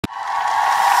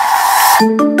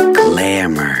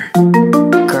Glamour.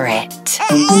 Grit.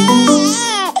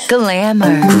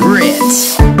 Glamour.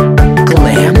 Grit.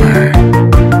 Glamour.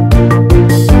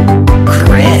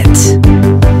 Grit.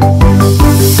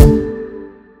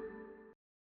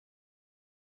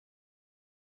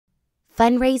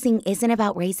 Fundraising isn't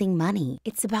about raising money.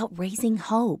 It's about raising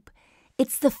hope.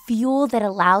 It's the fuel that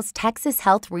allows Texas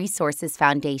Health Resources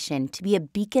Foundation to be a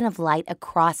beacon of light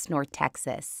across North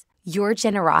Texas. Your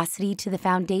generosity to the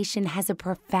foundation has a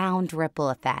profound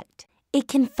ripple effect. It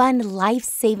can fund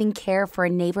life-saving care for a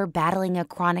neighbor battling a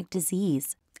chronic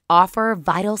disease, offer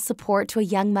vital support to a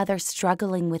young mother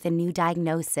struggling with a new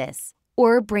diagnosis,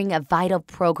 or bring a vital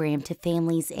program to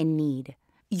families in need.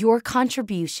 Your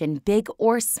contribution, big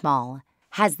or small,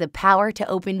 has the power to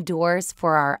open doors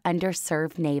for our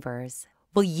underserved neighbors.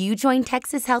 Will you join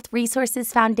Texas Health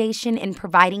Resources Foundation in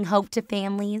providing hope to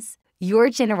families?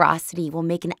 Your generosity will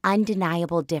make an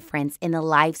undeniable difference in the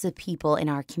lives of people in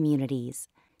our communities.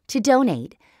 To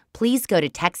donate, please go to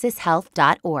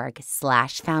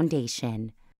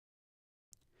texashealth.org/foundation.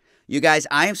 You guys,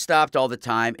 I am stopped all the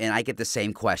time and I get the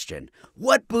same question.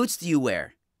 What boots do you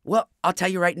wear? Well, I'll tell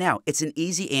you right now, it's an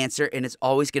easy answer and it's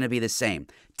always going to be the same.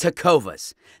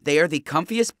 Tecovas. They are the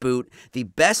comfiest boot, the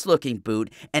best looking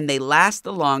boot, and they last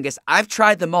the longest. I've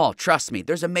tried them all, trust me.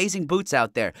 There's amazing boots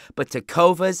out there, but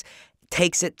Tecovas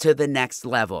takes it to the next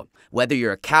level. Whether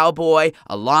you're a cowboy,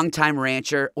 a longtime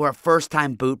rancher, or a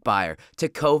first-time boot buyer,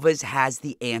 Tecovas has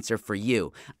the answer for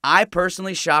you. I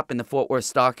personally shop in the Fort Worth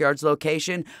Stockyards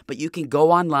location, but you can go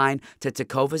online to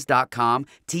tecovas.com,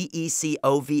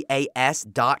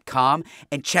 Tecovas.com,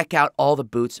 and check out all the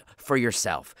boots for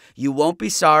yourself. You won't be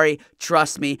sorry,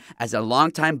 trust me, as a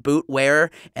longtime boot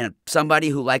wearer and somebody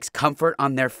who likes comfort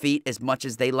on their feet as much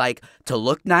as they like to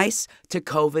look nice,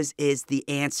 Tecovas is the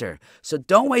answer. So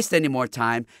don't waste any more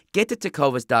time. Get to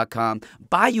tecovas.com,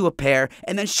 buy you a pair,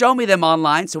 and then show me them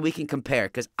online so we can compare.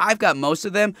 Because I've got most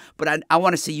of them, but I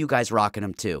want to see you guys rocking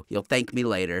them too. You'll thank me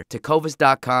later.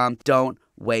 Tecovas.com. Don't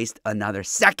waste another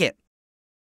second.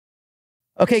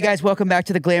 Okay, guys, welcome back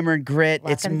to the Glamour and Grit.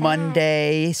 It's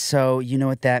Monday, so you know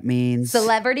what that means.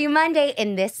 Celebrity Monday.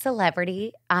 In this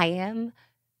celebrity, I am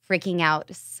freaking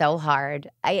out so hard.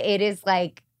 It is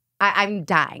like... I'm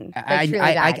dying. Like,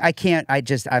 truly dying. I can't.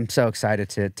 I'm so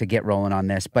excited to get rolling on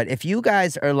this. But if you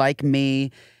guys are like me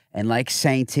and like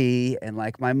Sainty and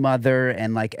like my mother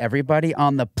and like everybody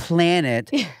on the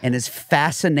planet and is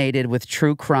fascinated with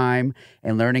true crime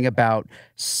and learning about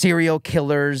serial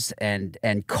killers and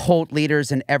cult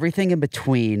leaders and everything in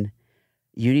between,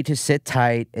 you need to sit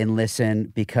tight and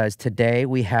listen, because today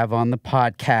we have on the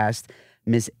podcast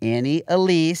Miss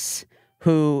Elise,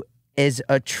 who is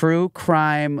a true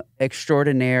crime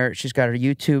extraordinaire. She's got her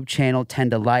YouTube channel, 10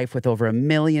 to Life, with over 1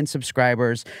 million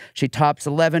subscribers. She tops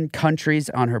 11 countries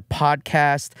on her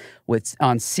podcast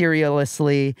on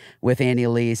Seriously with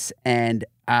Elise. And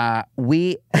I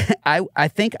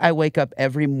think I wake up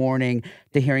every morning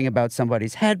to hearing about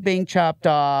somebody's head being chopped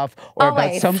off or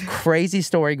about some crazy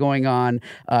story going on,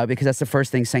 because that's the first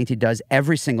thing Sainty does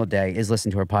every single day is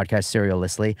listen to her podcast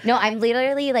Seriously. No, I'm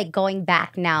literally like going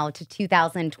back now to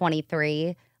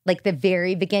 2023, like the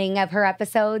very beginning of her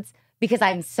episodes, because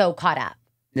I'm so caught up.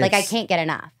 Like, I can't get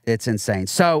enough. It's insane.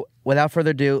 So without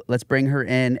further ado, let's bring her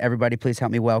in. Everybody, please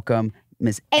help me welcome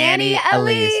Miss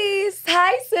Elise.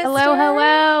 Hi, sister. Hello,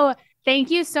 hello.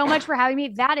 Thank you so much for having me.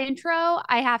 That intro,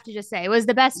 I have to just say, it was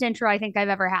the best intro I think I've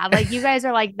ever had. Like, you guys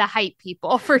are like the hype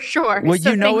people for sure. Well, so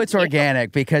you know it's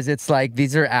organic, because it's like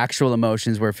these are actual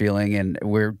emotions we're feeling, and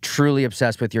we're truly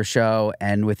obsessed with your show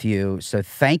and with you. So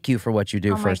thank you for what you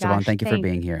do, first of all, and thank you for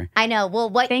being here. I know.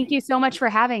 Well, thank you so much for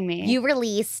having me. You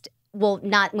released, well,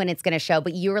 not when it's going to show,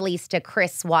 but you released a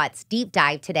Chris Watts deep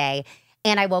dive today.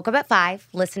 And I woke up at 5,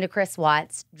 listened to Chris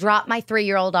Watts, dropped my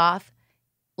 3-year-old off,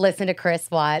 listen to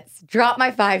Chris Watts, drop my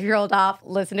 5-year-old off,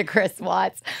 listen to Chris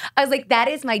Watts. I was like, that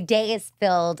is, my day is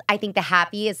filled. I think the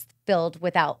happy is filled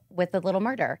with a little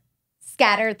murder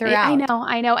scattered throughout.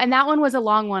 I know. And that one was a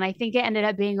long one. I think it ended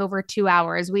up being over 2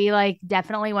 hours. We like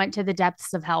definitely went to the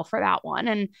depths of hell for that one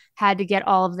and had to get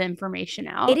all of the information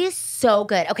out. It is so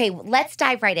good. Okay, let's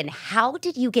dive right in. How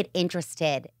did you get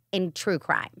interested in true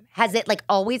crime? Has it like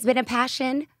always been a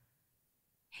passion?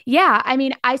 Yeah, I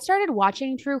mean, I started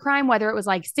watching true crime, whether it was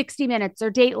like 60 Minutes or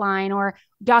Dateline or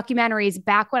documentaries,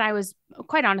 back when I was,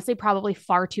 quite honestly, probably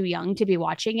far too young to be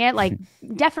watching it, like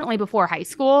definitely before high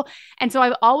school. And so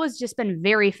I've always just been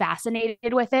very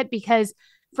fascinated with it, because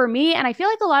for me, and I feel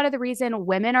like a lot of the reason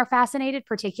women are fascinated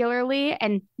particularly,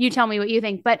 and you tell me what you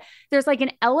think, but there's like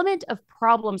an element of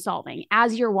problem solving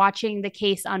as you're watching the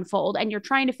case unfold and you're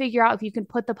trying to figure out if you can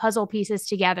put the puzzle pieces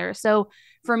together. So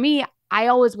for me, I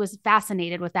always was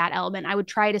fascinated with that element. I would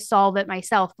try to solve it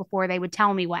myself before they would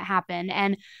tell me what happened.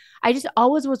 And I just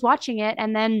always was watching it.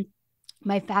 And then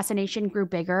my fascination grew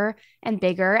bigger and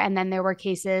bigger. And then there were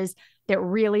cases that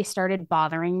really started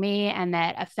bothering me and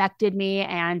that affected me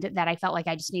and that I felt like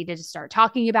I just needed to start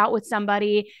talking about with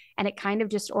somebody. And it kind of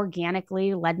just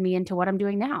organically led me into what I'm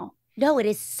doing now. No, it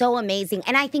is so amazing.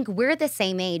 And I think we're the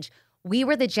same age. We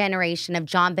were the generation of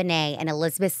John Bonet and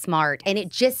Elizabeth Smart. And it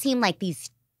just seemed like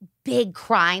these big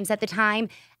crimes at the time,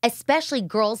 especially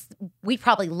girls. We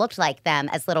probably looked like them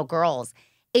as little girls.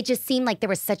 It just seemed like there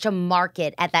was such a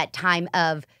market at that time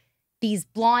of these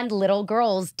blonde little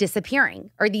girls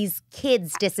disappearing or these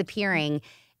kids disappearing.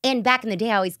 And back in the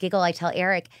day, I always giggle. I tell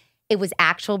Eric, it was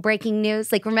actual breaking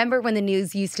news. Like, remember when the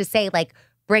news used to say, like,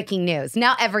 breaking news?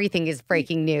 Now everything is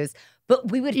breaking news.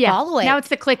 But we would follow it. Now it's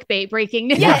the clickbait breaking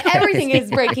news. Yeah, everything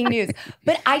is breaking news.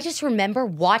 But I just remember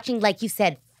watching, like you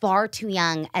said, far too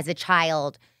young as a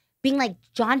child, being like,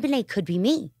 John Bonet could be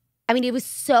me. I mean, it was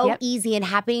so easy and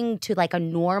happening to like a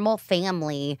normal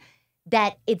family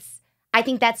that I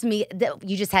think that's me.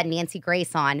 You just had Nancy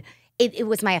Grace on. It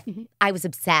was I was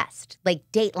obsessed, like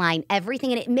Dateline,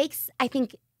 everything. And it makes, I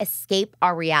think, escape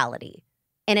our reality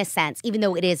in a sense, even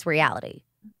though it is reality.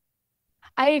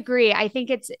 I agree. I think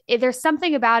there's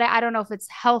something about it. I don't know if it's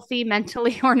healthy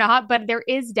mentally or not, but there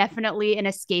is definitely an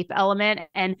escape element.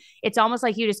 And it's almost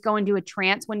like you just go into a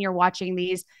trance when you're watching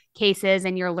these cases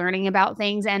and you're learning about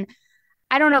things. And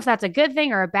I don't know if that's a good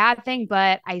thing or a bad thing,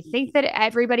 but I think that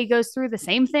everybody goes through the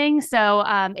same thing. So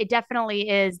it definitely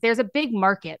is. There's a big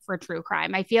market for true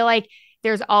crime. I feel like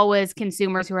there's always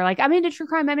consumers who are like, I'm into true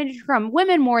crime. I'm into true crime.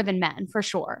 Women more than men, for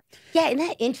sure. Yeah, isn't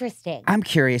that interesting? I'm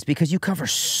curious because you cover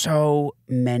so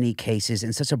many cases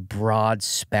in such a broad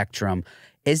spectrum.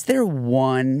 Is there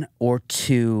one or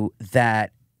two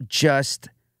that just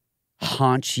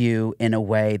haunt you in a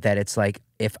way that it's like,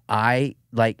 if I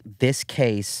like this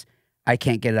case, I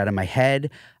can't get it out of my head.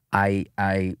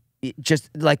 I just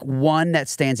like one that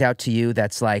stands out to you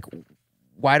that's like,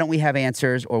 why don't we have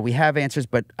answers, or we have answers,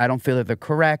 but I don't feel that they're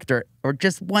correct, or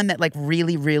just one that like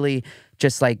really, really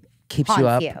just like keeps you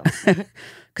up.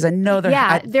 Because I know there.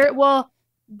 Yeah,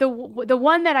 the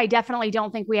one that I definitely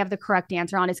don't think we have the correct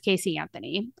answer on is Casey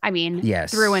Anthony. I mean,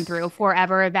 through and through,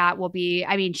 forever. That will be.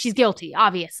 I mean, she's guilty,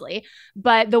 obviously,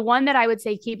 but the one that I would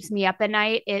say keeps me up at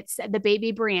night, it's the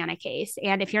baby Brianna case.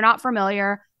 And if you're not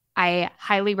familiar, I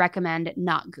highly recommend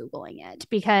not Googling it,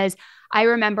 because I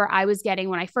remember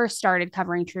when I first started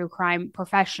covering true crime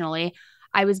professionally,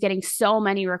 I was getting so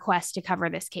many requests to cover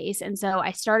this case. And so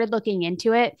I started looking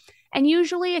into it. And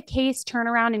usually a case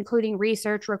turnaround, including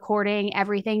research, recording,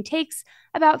 everything, takes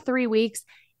about 3 weeks.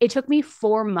 It took me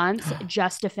 4 months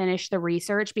just to finish the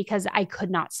research because I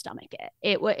could not stomach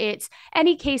it. It's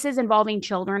any cases involving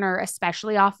children are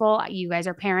especially awful. You guys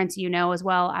are parents, you know as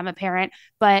well. I'm a parent,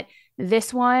 but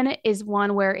this one is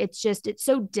one where it's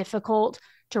so difficult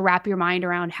to wrap your mind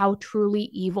around how truly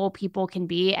evil people can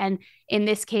be. And in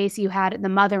this case, you had the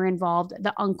mother involved,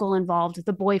 the uncle involved,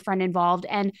 the boyfriend involved,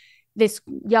 and this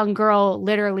young girl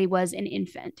literally was an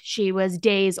infant. She was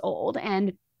days old,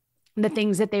 and the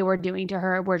things that they were doing to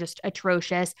her were just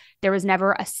atrocious. There was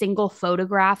never a single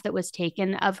photograph that was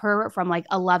taken of her from like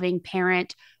a loving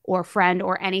parent or friend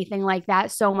or anything like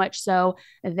that. So much so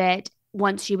that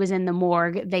once she was in the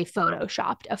morgue, they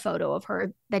photoshopped a photo of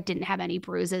her that didn't have any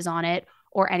bruises on it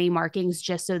or any markings,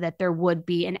 just so that there would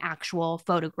be an actual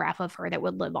photograph of her that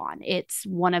would live on. It's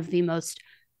one of the most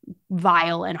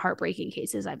vile and heartbreaking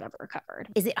cases I've ever covered.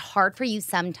 Is it hard for you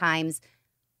sometimes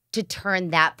to turn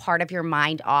that part of your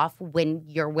mind off when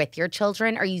you're with your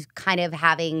children? Are you kind of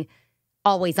having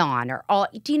always on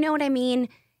do you know what I mean?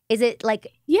 Is it like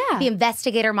the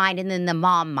investigator mind and then the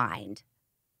mom mind?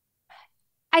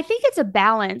 I think it's a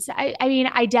balance. I mean,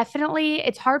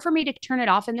 it's hard for me to turn it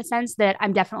off in the sense that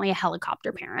I'm definitely a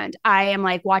helicopter parent. I am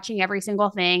like watching every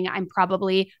single thing. I'm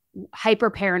probably hyper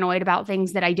paranoid about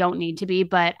things that I don't need to be,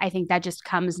 but I think that just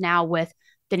comes now with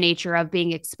the nature of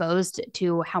being exposed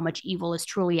to how much evil is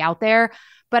truly out there.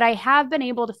 But I have been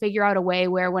able to figure out a way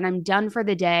where when I'm done for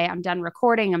the day, I'm done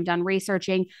recording, I'm done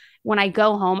researching. When I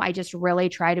go home, I just really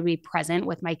try to be present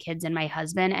with my kids and my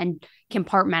husband and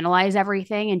compartmentalize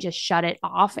everything and just shut it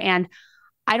off. And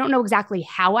I don't know exactly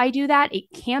how I do that. It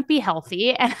can't be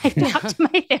healthy. And I talked to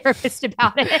my therapist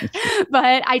about it,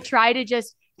 but I try to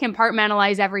just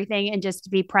compartmentalize everything and just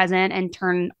be present and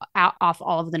turn off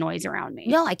all of the noise around me.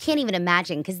 No, I can't even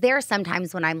imagine, because there are some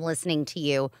times when I'm listening to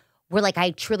you where like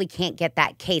I truly can't get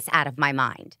that case out of my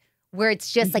mind, where it's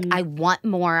just like I want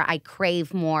more, I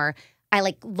crave more. I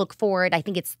like look forward. I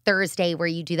think it's Thursday where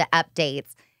you do the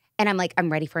updates. And I'm like,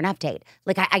 I'm ready for an update.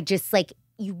 Like, I just like,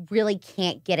 you really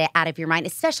can't get it out of your mind,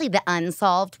 especially the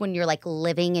unsolved when you're like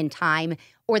living in time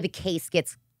or the case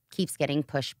keeps getting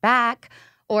pushed back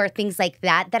or things like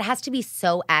that. That has to be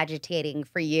so agitating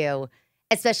for you,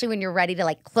 especially when you're ready to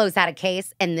like close out a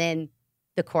case and then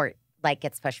the court like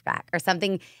gets pushed back or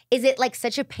something. Is it like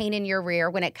such a pain in your rear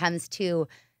when it comes to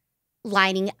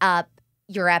lining up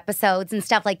your episodes and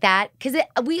stuff like that? Because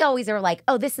we always are like,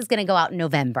 oh, this is going to go out in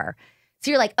November. So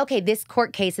you're like, okay, this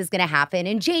court case is going to happen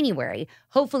in January.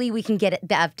 Hopefully we can get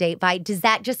the update by. Does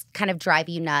that just kind of drive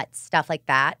you nuts, stuff like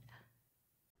that?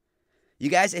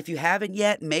 You guys, if you haven't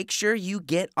yet, make sure you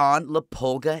get on La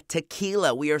Pulga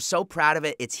Tequila. We are so proud of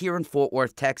it. It's here in Fort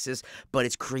Worth, Texas, but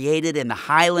it's created in the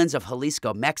highlands of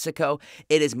Jalisco, Mexico.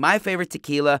 It is my favorite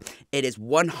tequila. It is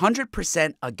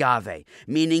 100% agave,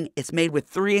 meaning it's made with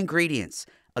 3 ingredients: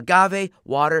 agave,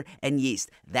 water, and yeast.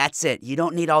 That's it. You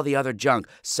don't need all the other junk.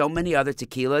 So many other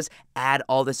tequilas add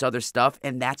all this other stuff,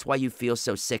 and that's why you feel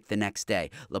so sick the next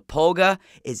day. La Pulga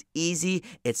is easy,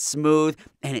 it's smooth,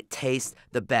 and it tastes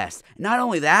the best. Not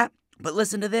only that, but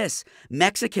listen to this.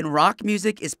 Mexican rock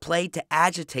music is played to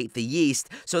agitate the yeast,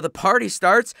 so the party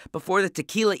starts before the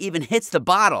tequila even hits the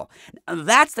bottle.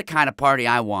 That's the kind of party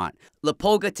I want. La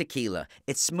Pulga Tequila.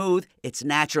 It's smooth, it's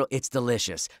natural, it's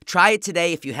delicious. Try it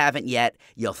today if you haven't yet.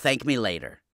 You'll thank me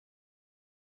later.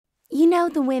 You know,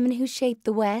 the women who shaped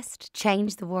the West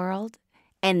changed the world.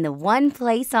 And the one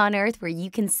place on earth where you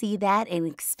can see that and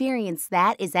experience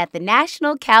that is at the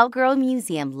National Cowgirl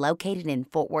Museum located in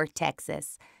Fort Worth,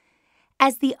 Texas.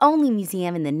 As the only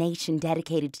museum in the nation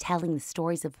dedicated to telling the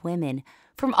stories of women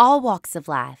from all walks of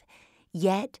life,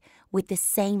 yet with the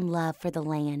same love for the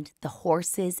land, the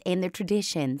horses, and their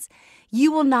traditions,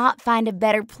 you will not find a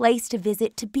better place to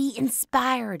visit to be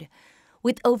inspired.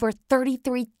 With over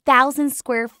 33,000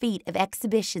 square feet of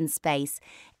exhibition space,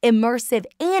 immersive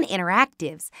and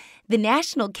interactives, the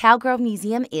National Cowgirl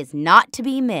Museum is not to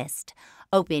be missed.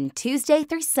 Open Tuesday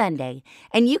through Sunday,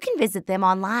 and you can visit them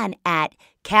online at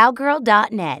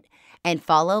cowgirl.net and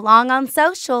follow along on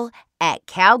social at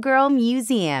Cowgirl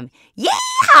Museum.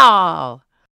 Yeah!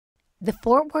 The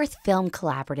Fort Worth Film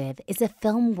Collaborative is a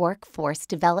film workforce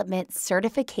development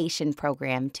certification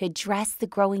program to address the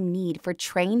growing need for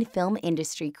trained film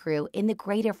industry crew in the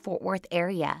greater Fort Worth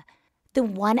area. The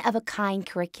one-of-a-kind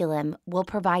curriculum will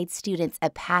provide students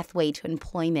a pathway to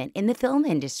employment in the film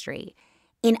industry.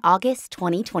 In August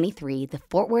 2023, the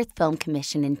Fort Worth Film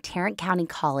Commission and Tarrant County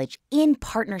College, in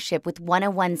partnership with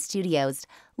 101 Studios,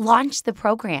 launched the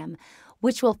program,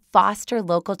 which will foster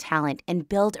local talent and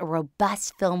build a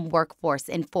robust film workforce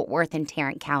in Fort Worth and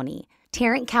Tarrant County.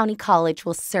 Tarrant County College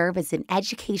will serve as an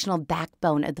educational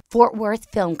backbone of the Fort Worth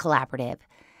Film Collaborative.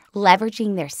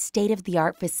 Leveraging their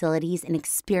state-of-the-art facilities and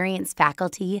experienced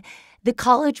faculty, the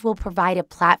college will provide a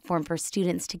platform for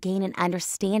students to gain an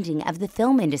understanding of the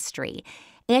film industry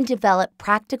and develop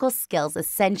practical skills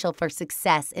essential for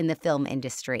success in the film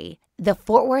industry. The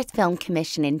Fort Worth Film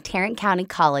Commission and Tarrant County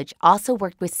College also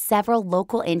worked with several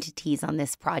local entities on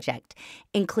this project,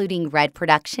 including Red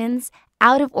Productions,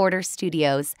 Out of Order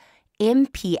Studios,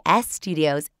 MPS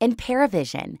Studios, and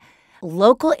Paravision.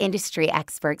 Local industry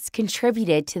experts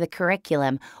contributed to the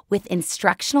curriculum with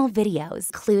instructional videos,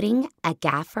 including a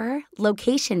gaffer,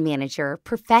 location manager,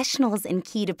 professionals in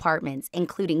key departments,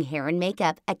 including hair and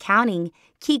makeup, accounting,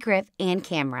 key grip, and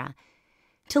camera.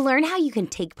 To learn how you can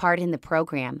take part in the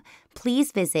program,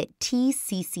 please visit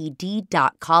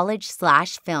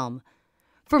tccd.college/film.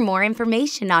 For more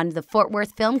information on the Fort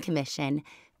Worth Film Commission,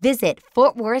 visit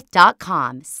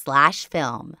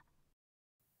fortworth.com/film.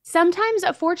 Sometimes,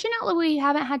 fortunately, we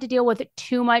haven't had to deal with it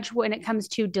too much when it comes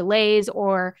to delays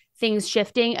or things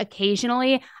shifting.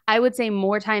 Occasionally, I would say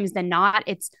more times than not,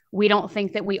 we don't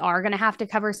think that we are going to have to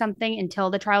cover something until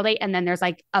the trial date. And then there's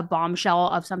like a bombshell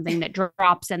of something that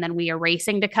drops and then we are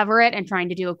racing to cover it and trying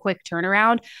to do a quick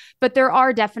turnaround. But there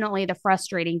are definitely the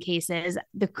frustrating cases.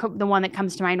 The one that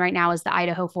comes to mind right now is the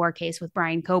Idaho 4 case with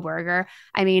Brian Koberger.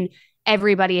 I mean,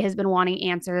 everybody has been wanting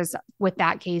answers with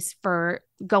that case for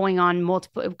going on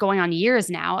years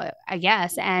now, I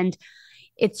guess. And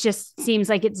it just seems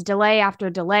like it's delay after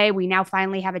delay. We now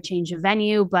finally have a change of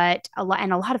venue, but a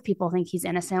lot of people think he's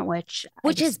innocent, which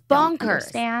is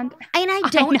bonkers. And I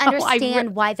don't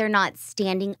understand why they're not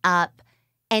standing up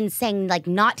and saying like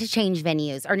not to change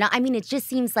venues or not. I mean, it just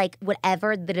seems like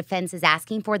whatever the defense is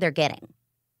asking for, they're getting.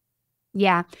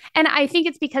 Yeah. And I think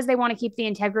it's because they want to keep the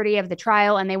integrity of the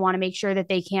trial and they want to make sure that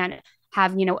they can't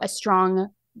have, a strong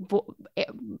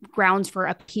grounds for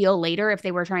appeal later if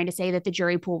they were trying to say that the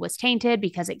jury pool was tainted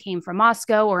because it came from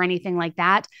Moscow or anything like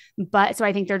that. But so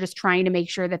I think they're just trying to make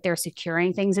sure that they're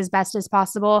securing things as best as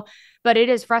possible. But it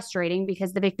is frustrating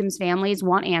because the victims' families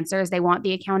want answers. They want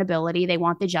the accountability. They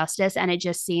want the justice. And it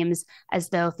just seems as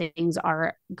though things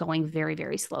are going very,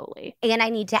 very slowly. And I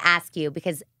need to ask you,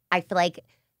 because I feel like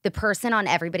the person on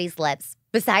everybody's lips,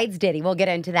 besides Diddy, we'll get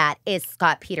into that, is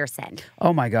Scott Peterson.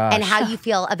 Oh my gosh. And how you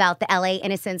feel about the LA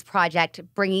Innocence Project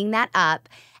bringing that up.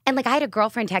 And like, I had a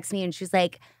girlfriend text me and she was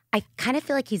like, I kind of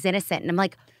feel like he's innocent. And I'm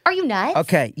like, are you nuts?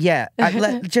 Okay, yeah.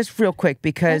 Just real quick,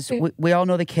 because we all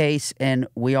know the case and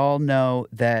we all know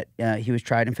that he was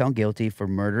tried and found guilty for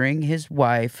murdering his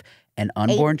wife and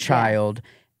unborn child.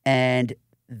 And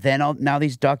then now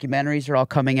these documentaries are all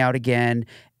coming out again,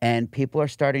 and people are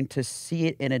starting to see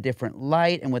it in a different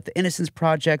light. And with the Innocence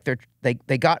Project,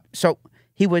 they got, so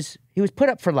he was put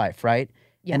up for life, right?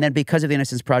 Yeah. And then because of the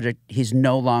Innocence Project, he's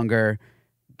no longer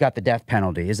got the death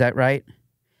penalty. Is that right?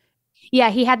 Yeah,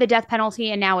 he had the death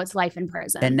penalty, and now it's life in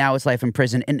prison. And now it's life in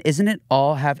prison. And hasn't it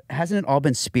all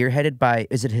been spearheaded by,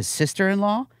 is it his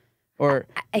sister-in-law or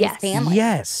his family?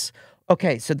 Yes.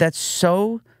 Okay, so that's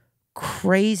so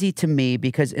crazy to me,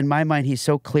 because in my mind he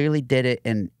so clearly did it,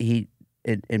 and he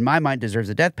in my mind deserves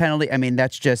a death penalty. I mean,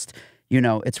 that's just,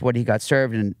 it's what he got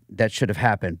served, and that should have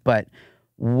happened. But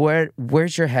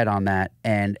where's your head on that,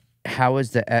 and how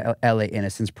is the LA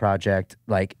Innocence Project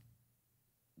like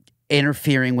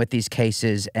interfering with these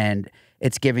cases, and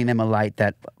it's giving them a light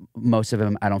that most of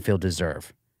them I don't feel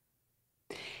deserve?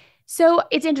 So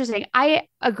it's interesting. I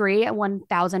agree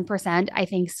 1,000%. I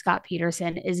think Scott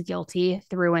Peterson is guilty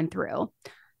through and through.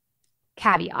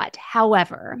 Caveat.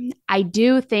 However, I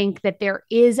do think that there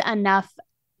is enough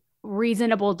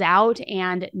reasonable doubt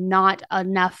and not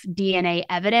enough DNA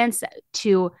evidence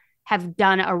to have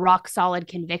done a rock solid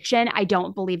conviction. I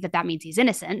don't believe that means he's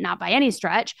innocent, not by any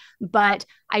stretch, but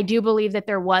I do believe that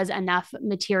there was enough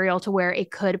material to where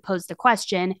it could pose the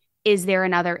question, is there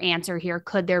another answer here?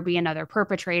 Could there be another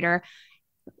perpetrator?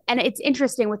 And it's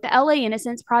interesting with the LA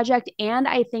Innocence Project, and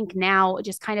I think now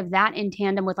just kind of that in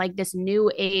tandem with like this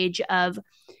new age of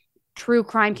true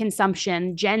crime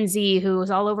consumption, Gen Z,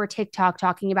 who's all over TikTok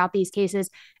talking about these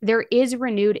cases, there is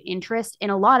renewed interest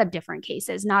in a lot of different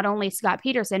cases, not only Scott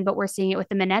Peterson, but we're seeing it with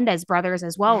the Menendez brothers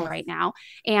as well right now.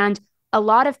 And a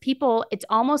lot of people, it's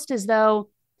almost as though,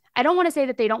 I don't want to say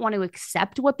that they don't want to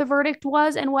accept what the verdict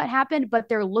was and what happened, but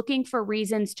they're looking for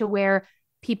reasons to where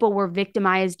people were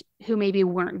victimized who maybe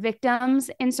weren't victims,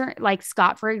 in certain, like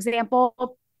Scott, for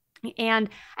example. And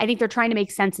I think they're trying to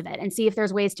make sense of it and see if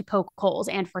there's ways to poke holes.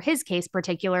 And for his case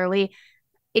particularly,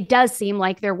 it does seem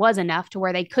like there was enough to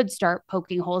where they could start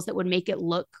poking holes that would make it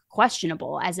look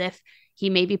questionable, as if he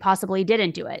maybe possibly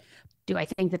didn't do it. Do I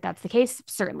think that that's the case?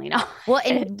 Certainly not. Well,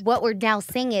 and what we're now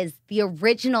seeing is the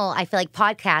original, I feel like,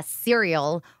 podcast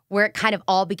Serial, where it kind of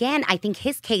all began. I think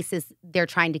his case is they're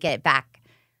trying to get it back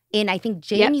in, I think,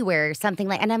 January or something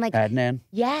like. And I'm like, Adnan.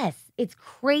 Yes, it's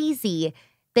crazy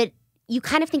that you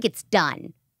kind of think it's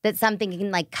done, that something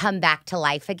can like come back to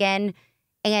life again,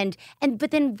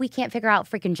 but then we can't figure out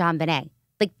freaking John Bonet.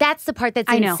 Like, that's the part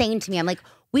that's insane to me. I'm like,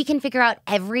 we can figure out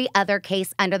every other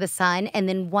case under the sun, and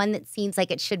then one that seems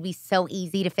like it should be so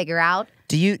easy to figure out.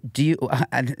 Do you,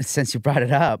 since you brought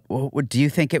it up, do you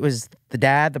think it was the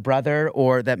dad, the brother,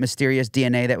 or that mysterious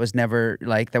DNA that was never,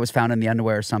 like, that was found in the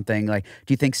underwear or something? Like,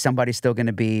 do you think somebody's still going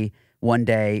to be one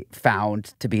day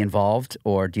found to be involved,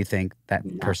 or do you think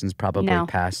that person's probably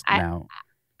passed now?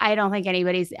 I don't think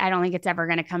it's ever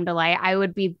going to come to light. I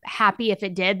would be happy if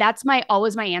it did. That's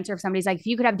always my answer. If somebody's like, if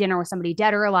you could have dinner with somebody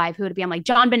dead or alive, who would it be? I'm like,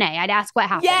 John Bonet. I'd ask what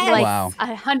happened. Yes! Like, wow.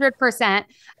 100%.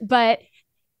 But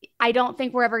I don't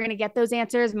think we're ever going to get those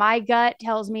answers. My gut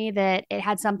tells me that it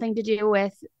had something to do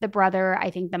with the brother. I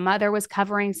think the mother was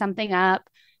covering something up.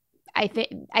 I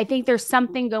think there's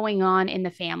something going on in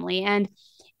the family. And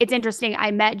it's interesting.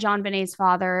 I met John Bonet's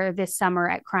father this summer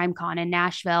at CrimeCon in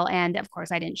Nashville. And of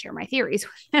course, I didn't share my theories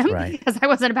with him because I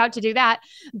wasn't about to do that.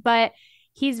 But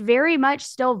he's very much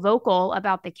still vocal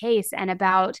about the case and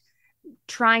about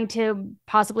trying to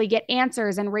possibly get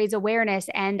answers and raise awareness.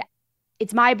 And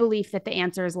it's my belief that the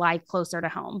answers lie closer to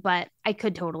home, but I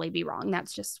could totally be wrong.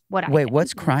 That's just what I think.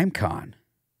 What's CrimeCon?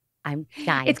 I'm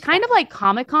dying. It's kind of like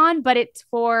Comic-Con, but it's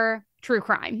for true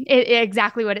crime.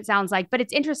 Exactly what it sounds like. But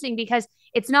it's interesting because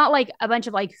it's not like a bunch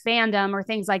of like fandom or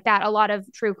things like that. A lot of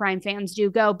true crime fans do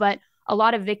go, but a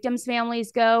lot of victims'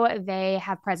 families go. They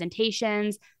have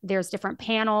presentations. There's different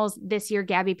panels. This year,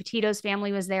 Gabby Petito's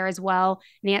family was there as well.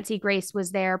 Nancy Grace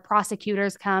was there.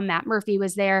 Prosecutors come. Matt Murphy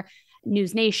was there.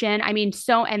 News Nation. I mean,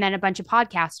 and then a bunch of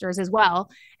podcasters as well.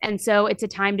 And so it's a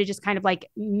time to just kind of like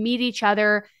meet each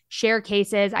other, share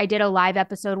cases. I did a live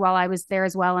episode while I was there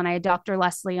as well. And I had Dr.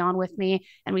 Leslie on with me.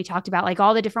 And we talked about like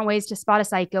all the different ways to spot a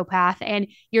psychopath. And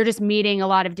you're just meeting a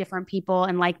lot of different people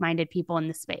and like-minded people in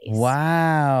the space.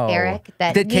 Wow. Eric,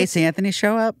 did Casey Anthony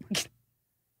show up?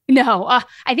 No,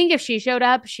 I think if she showed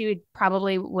up, she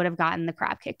would have gotten the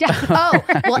crap kicked out.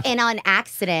 Oh, well, and on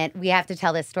accident, we have to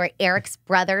tell this story. Eric's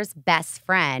brother's best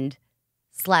friend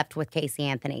slept with Casey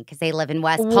Anthony because they live in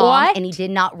West Palm, and he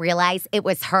did not realize it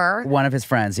was her. One of his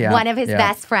friends, yeah. One of his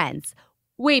best friends.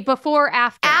 Wait, before or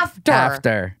after?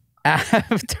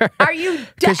 After. Are you?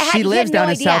 Because she lives down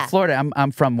in South Florida.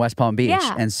 I'm from West Palm Beach,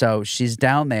 Yeah. and so she's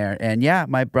down there. And yeah,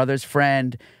 my brother's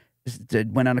friend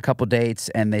went on a couple dates,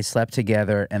 and they slept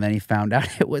together, and then he found out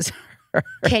it was her.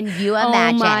 Can you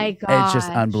imagine? Oh my God. It's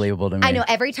just unbelievable to me. I know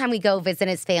every time we go visit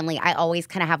his family, I always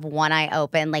kind of have one eye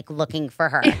open, like looking for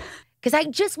her. Because I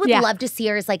just would love to see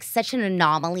her as like such an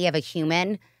anomaly of a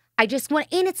human. I just want,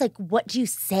 and it's like, what do you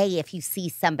say if you see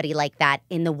somebody like that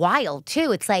in the wild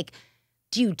too? It's like,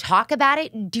 do you talk about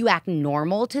it? Do you act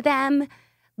normal to them?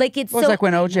 Like it's well, it's like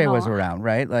when OJ was around,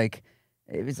 right? Like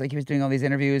it was like he was doing all these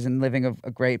interviews and living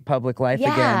a great public life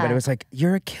again. But it was like,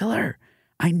 you're a killer.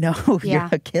 I know you're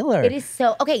a killer. It is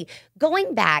so, okay,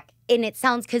 going back, and it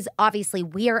sounds, because obviously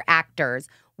we are actors,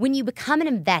 when you become an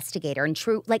investigator and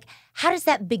true, like, how does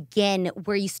that begin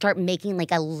where you start making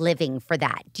like a living for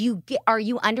that? Are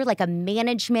you under like a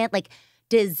management? Like,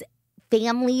 does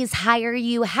families hire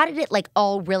you? How did it like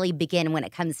all really begin when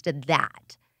it comes to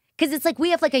that? Because it's like we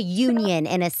have like a union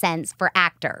in a sense for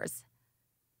actors.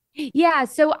 Yeah.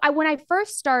 So when I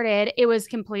first started, it was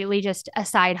completely just a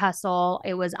side hustle.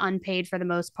 It was unpaid for the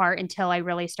most part until I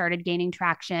really started gaining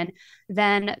traction.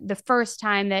 Then the first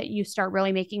time that you start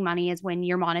really making money is when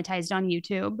you're monetized on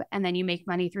YouTube, and then you make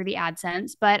money through the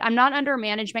AdSense. But I'm not under a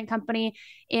management company.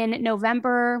 In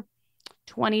November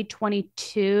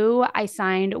 2022, I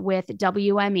signed with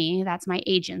WME. That's my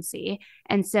agency.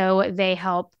 And so they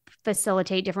help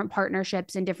facilitate different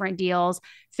partnerships and different deals.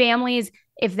 Families,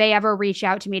 if they ever reach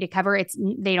out to me to cover,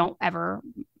 they don't ever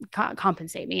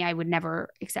compensate me. I would never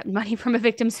accept money from a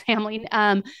victim's family.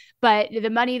 But the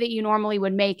money that you normally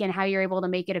would make and how you're able to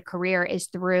make it a career is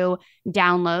through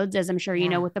downloads, as I'm sure you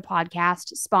know with the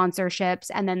podcast, sponsorships,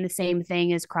 and then the same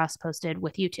thing is cross-posted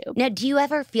with YouTube. Now, do you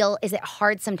ever feel, is it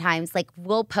hard sometimes, like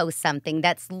we'll post something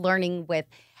that's learning with,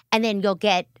 and then you'll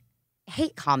get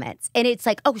hate comments, and it's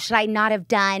like, oh, should I not have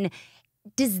done?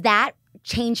 Does that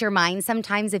change your mind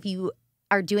sometimes if you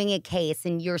are doing a case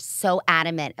and you're so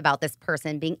adamant about this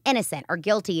person being innocent or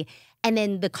guilty, and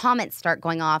then the comments start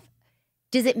going off?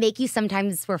 Does it make you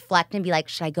sometimes reflect and be like,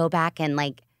 should I go back and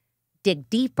like dig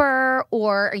deeper?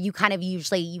 Or are you kind of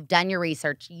usually, you've done your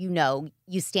research,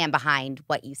 you stand behind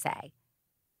what you say?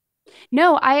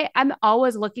 No, I'm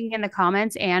always looking in the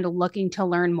comments and looking to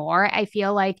learn more. I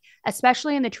feel like,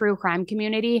 especially in the true crime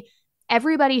community,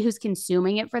 everybody who's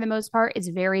consuming it for the most part is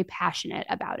very passionate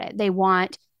about it. They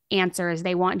want answers.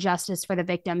 They want justice for the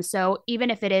victim. So even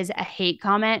if it is a hate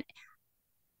comment,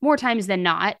 more times than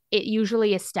not, it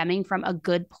usually is stemming from a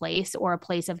good place or a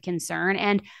place of concern.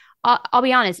 And I'll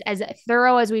be honest, as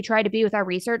thorough as we try to be with our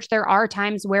research, there are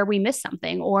times where we miss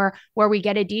something or where we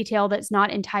get a detail that's not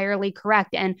entirely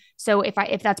correct. And so if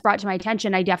that's brought to my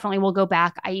attention, I definitely will go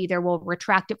back. I either will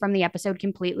retract it from the episode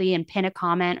completely and pin a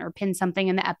comment or pin something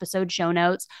in the episode show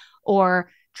notes, or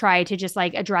try to just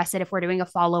like address it if we're doing a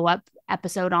follow-up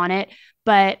episode on it.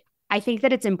 But I think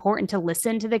that it's important to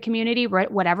listen to the community,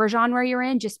 whatever genre you're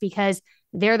in, just because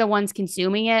they're the ones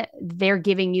consuming it. They're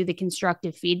giving you the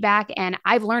constructive feedback. And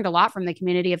I've learned a lot from the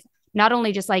community of not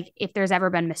only just like if there's ever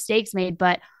been mistakes made,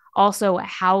 but also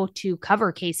how to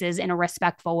cover cases in a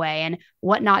respectful way and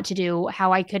what not to do,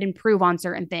 how I could improve on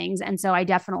certain things. And so I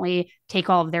definitely take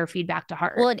all of their feedback to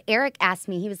heart. Well, and Eric asked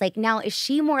me, he was like, now, is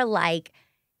she more like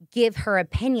give her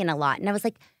opinion a lot? And I was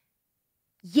like,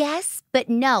 yes, but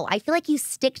no. I feel like you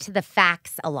stick to the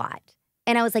facts a lot.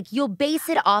 And I was like, you'll base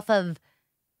it off of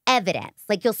evidence.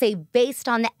 Like you'll say, based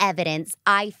on the evidence,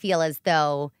 I feel as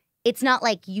though it's not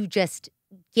like you just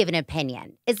give an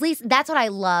opinion. At least that's what I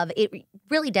love. It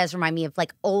really does remind me of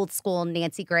like old school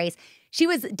Nancy Grace. She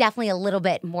was definitely a little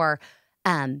bit more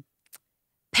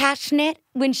passionate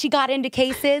when she got into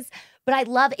cases. But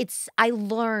I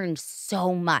learned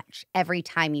so much every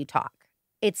time you talk.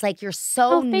 It's like you're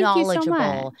so knowledgeable. You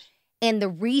so and the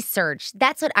research,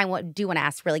 that's what I do want to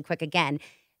ask really quick again.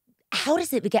 How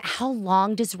does it begin? How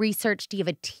long does research? Do you have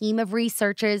a team of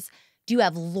researchers? Do you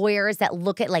have lawyers that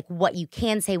look at like what you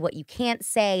can say, what you can't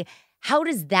say? How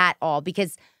does that all?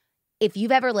 Because if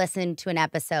you've ever listened to an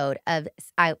episode of,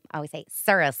 I always say,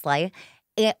 Seriously,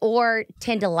 or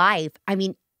 10 to Life, I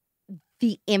mean,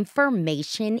 the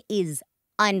information is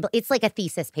it's like a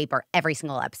thesis paper every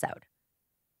single episode.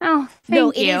 Oh,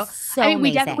 thank you. It is so I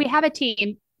mean, amazing. we have a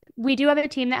team. We do have a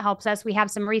team that helps us. We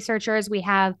have some researchers. We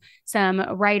have some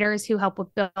writers who help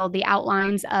with build the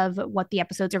outlines of what the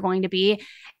episodes are going to be.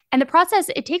 And the process,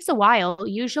 it takes a while.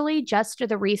 Usually just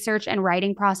the research and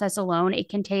writing process alone, it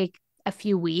can take a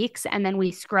few weeks. And then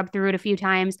we scrub through it a few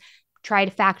times, try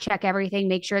to fact check everything,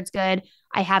 make sure it's good.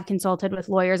 I have consulted with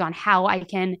lawyers on how I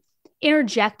can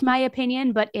interject my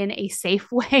opinion, but in a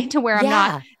safe way to where I'm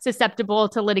not susceptible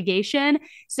to litigation.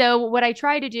 So what I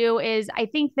try to do is I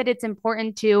think that it's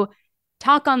important to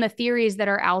talk on the theories that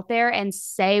are out there and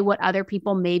say what other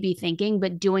people may be thinking,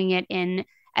 but doing it in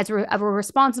as of a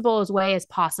responsible way as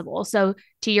possible. So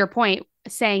to your point,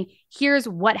 saying, here's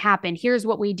what happened, here's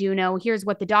what we do know, here's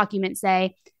what the documents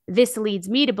say. This leads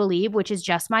me to believe, which is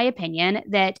just my opinion,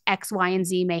 that X, Y, and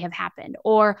Z may have happened.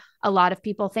 Or a lot of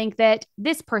people think that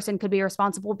this person could be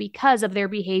responsible because of their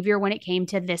behavior when it came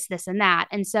to this, this, and that.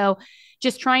 And so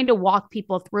just trying to walk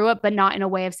people through it, but not in a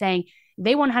way of saying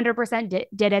they 100%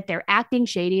 did it. They're acting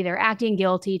shady. They're acting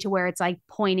guilty, to where it's like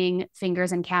pointing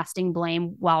fingers and casting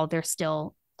blame while they're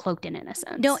still cloaked in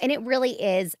innocence. No, and it really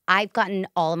is. I've gotten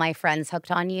all of my friends hooked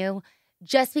on you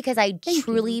just because I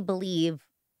truly believe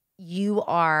you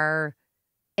are,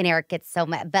 and Eric gets so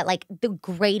mad, but like the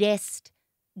greatest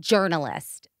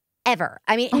journalist ever.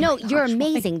 I mean, you're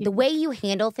amazing. The way you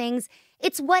handle things,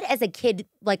 it's what as a kid,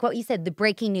 like what you said, the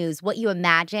breaking news, what you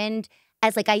imagined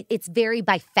as like, it's very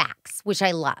by facts, which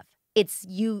I love. It's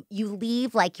you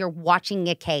leave like you're watching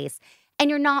a case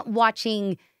and you're not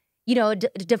watching,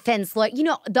 defense lawyer,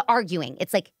 the arguing.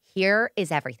 It's like, here is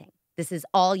everything. This is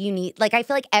all you need. Like, I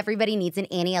feel like everybody needs an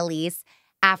Annie Elise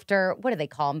after, what do they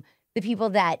call them? The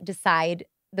people that decide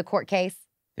the court case.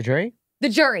 The jury? The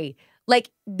jury.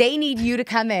 Like, they need you to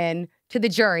come in to the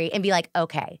jury and be like,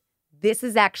 okay, this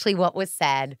is actually what was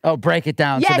said. Oh, break it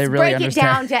down so they really understand. Yes, break it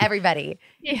down to everybody.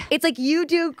 Yeah. It's like you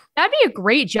do. That'd be a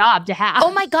great job to have.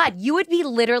 Oh my God, you would be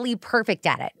literally perfect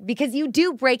at it because you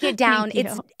do break it down.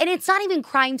 It's not even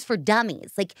crimes for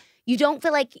dummies. Like, you don't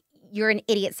feel like you're an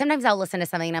idiot. Sometimes I'll listen to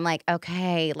something and I'm like,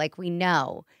 okay, like we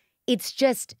know. It's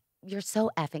just, you're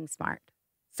so effing smart.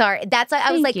 Sorry, that's why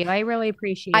I was like, Thank you. I really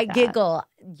appreciate I that. giggle.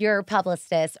 Your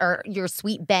publicist or your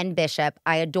sweet Ben Bishop,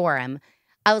 I adore him.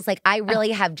 I was like, I really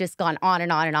have just gone on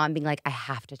and on and on being like, I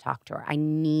have to talk to her. I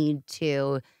need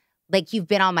to, like, you've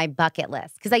been on my bucket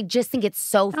list because I just think it's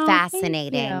so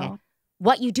fascinating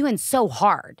what you do and so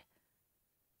hard.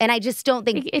 And I just don't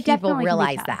think people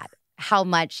realize that, how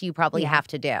much you probably have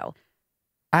to do.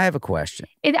 I have a question.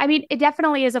 It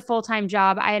definitely is a full-time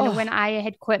job. When I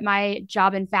had quit my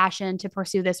job in fashion to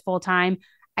pursue this full-time,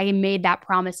 I made that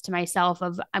promise to myself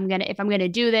of if I'm gonna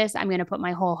do this, I'm gonna put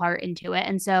my whole heart into it.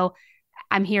 And so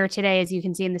I'm here today, as you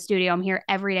can see in the studio. I'm here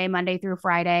every day, Monday through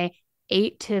Friday,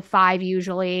 8 to 5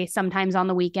 usually, sometimes on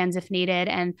the weekends if needed.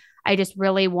 And I just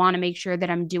really want to make sure that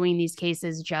I'm doing these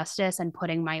cases justice and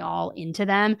putting my all into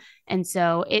them. And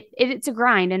so it's a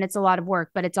grind and it's a lot of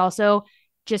work, but it's also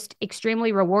just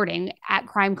extremely rewarding. At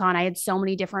CrimeCon, I had so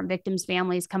many different victims'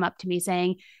 families come up to me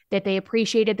saying that they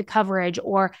appreciated the coverage,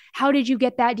 or how did you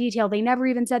get that detail? They never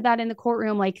even said that in the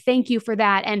courtroom. Like, thank you for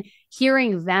that. And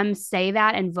hearing them say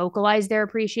that and vocalize their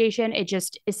appreciation, it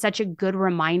just is such a good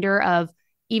reminder of,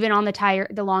 even on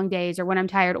the long days or when I'm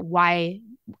tired, why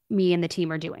me and the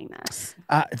team are doing this.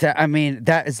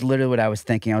 That is literally what I was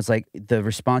thinking. I was like, the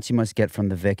response you must get from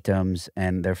the victims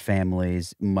and their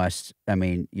families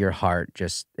your heart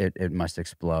just, it must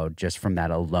explode just from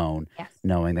that alone,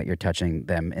 knowing that you're touching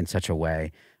them in such a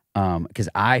way. Because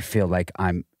I feel like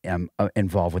I'm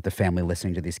involved with the family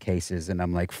listening to these cases and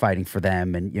I'm like fighting for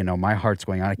them and, my heart's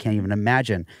going on. I can't even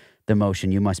imagine the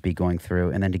emotion you must be going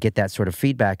through. And then to get that sort of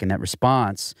feedback and that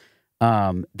response,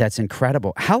 that's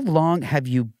incredible. How long have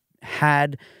you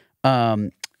had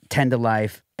 10 to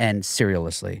Life and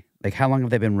Serialously? Like, how long have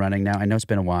they been running now? I know it's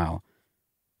been a while.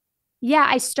 Yeah,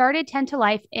 I started 10 to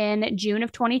Life in June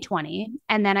of 2020,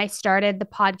 and then I started the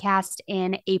podcast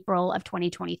in April of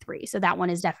 2023. So that one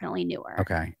is definitely newer.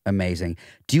 Okay, amazing.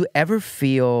 Do you ever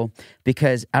feel,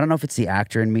 because I don't know if it's the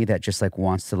actor in me that just like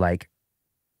wants to like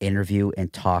interview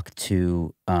and talk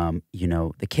to,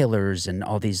 the killers and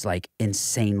all these like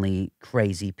insanely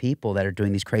crazy people that are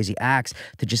doing these crazy acts,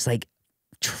 to just like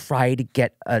try to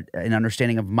get an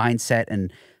understanding of mindset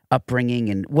and upbringing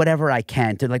and whatever I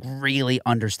can to like really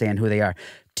understand who they are.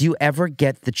 Do you ever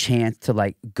get the chance to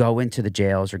like go into the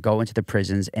jails or go into the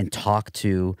prisons and talk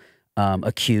to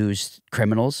accused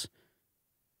criminals?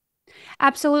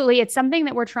 Absolutely. It's something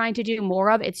that we're trying to do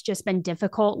more of. It's just been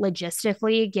difficult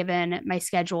logistically, given my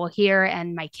schedule here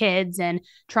and my kids, and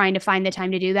trying to find the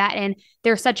time to do that. And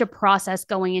there's such a process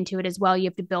going into it as well. You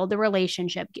have to build the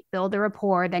relationship, build the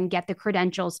rapport, then get the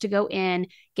credentials to go in,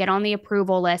 get on the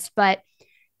approval list. But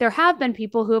there have been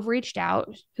people who have reached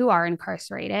out who are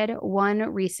incarcerated. One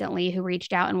recently who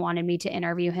reached out and wanted me to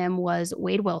interview him was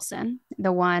Wade Wilson,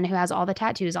 the one who has all the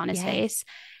tattoos on his face.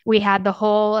 We had the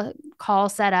whole call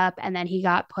set up, and then he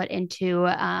got put into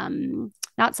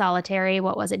not solitary,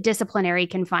 what was it? Disciplinary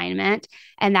confinement.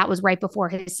 And that was right before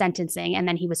his sentencing. And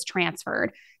then he was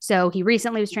transferred. So he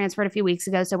recently was transferred a few weeks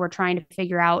ago. So we're trying to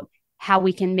figure out how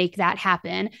we can make that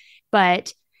happen.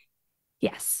 But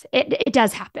yes, it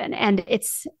does happen. And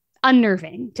it's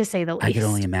unnerving, to say the least. I can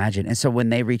only imagine. And so when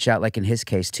they reach out, like in his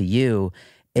case to you,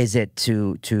 is it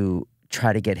to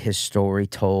try to get his story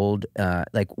told?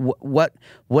 Like what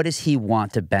does he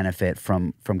want to benefit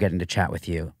from getting to chat with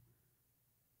you?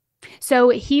 So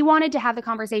he wanted to have the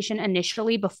conversation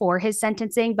initially before his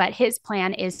sentencing, but his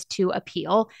plan is to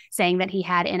appeal, saying that he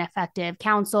had ineffective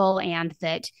counsel and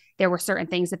that there were certain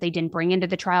things that they didn't bring into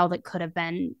the trial that could have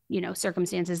been,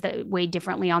 circumstances that weighed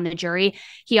differently on the jury.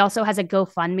 He also has a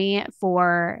GoFundMe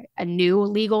for a new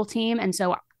legal team. And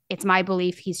so it's my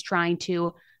belief he's trying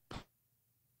to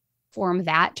form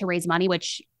that to raise money,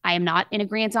 which I am not in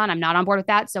agreement on. I'm not on board with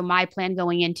that. So my plan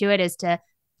going into it is to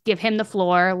give him the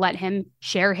floor, let him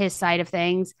share his side of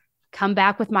things, come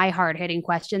back with my hard-hitting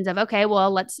questions of, okay,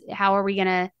 well, how are we going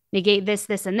to negate this,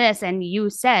 this, and this? And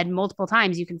you said multiple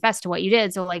times you confessed to what you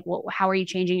did. So like, well, how are you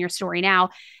changing your story now?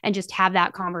 And just have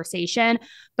that conversation.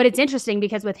 But it's interesting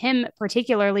because with him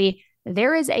particularly,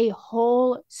 there is a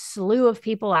whole slew of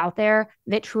people out there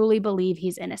that truly believe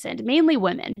he's innocent, mainly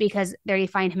women, because they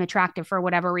find him attractive for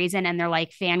whatever reason. And they're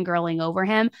like fangirling over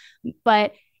him.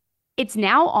 But it's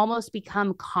now almost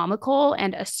become comical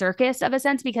and a circus of a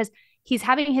sense, because he's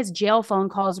having his jail phone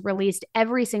calls released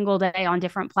every single day on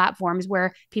different platforms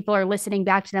where people are listening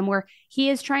back to them, where he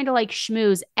is trying to like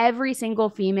schmooze every single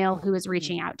female who is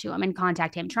reaching out to him and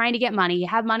contact him, trying to get money,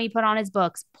 have money put on his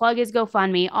books, plug his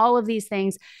GoFundMe, all of these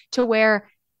things, to where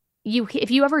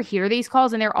if you ever hear these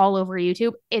calls and they're all over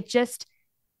YouTube, it just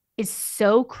is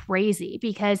so crazy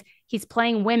because he's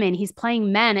playing women, he's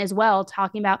playing men as well,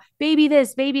 talking about baby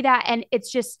this, baby that. And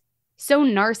it's just so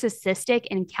narcissistic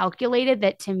and calculated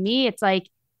that to me, it's like,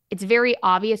 it's very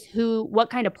obvious what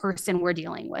kind of person we're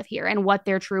dealing with here and what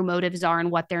their true motives are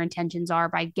and what their intentions are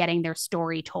by getting their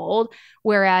story told.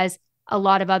 Whereas a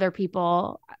lot of other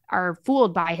people are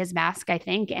fooled by his mask, I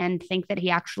think, and think that he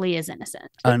actually is innocent.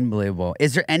 Unbelievable.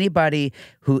 Is there anybody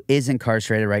who is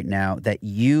incarcerated right now that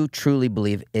you truly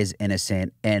believe is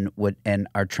innocent and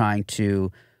are trying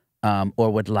to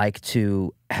or would like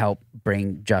to help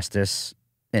bring justice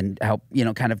and help,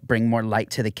 kind of bring more light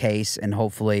to the case and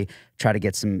hopefully try to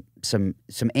get some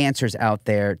answers out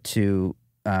there to,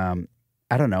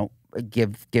 I don't know,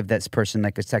 give that person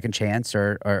like a second chance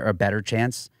or a better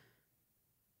chance?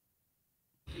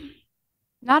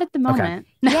 Not at the moment.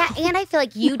 Okay. Yeah, and I feel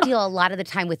like you deal a lot of the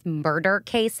time with murder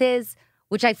cases,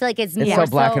 which I feel like is more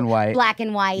so black and white. Black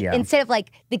and white. Yeah. Instead of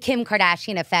like the Kim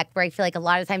Kardashian effect, where I feel like a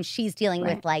lot of times she's dealing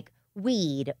with like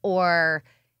weed or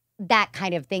that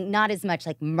kind of thing, not as much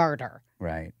like murder.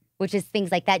 Right. Which is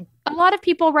things like that. A lot of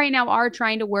people right now are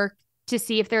trying to work to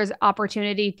see if there's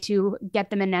opportunity to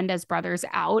get the Menendez brothers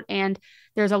out. And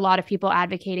there's a lot of people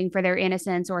advocating for their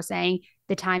innocence or saying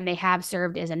the time they have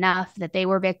served is enough, that they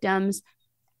were victims.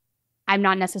 I'm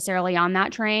not necessarily on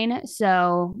that train.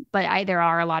 So, but there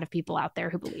are a lot of people out there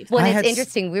who believe that. Well, it's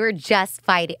interesting. We were just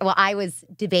fighting. Well, I was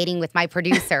debating with my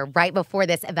producer right before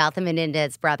this about the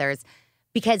Menendez brothers,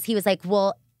 because he was like,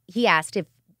 well, he asked if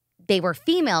they were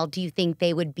female, do you think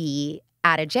they would be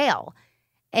out of jail?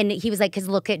 And he was like, because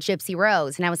look at Gypsy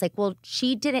Rose. And I was like, well,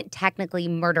 she didn't technically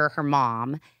murder her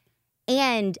mom.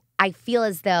 And I feel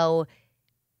as though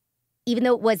even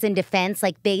though it was in defense,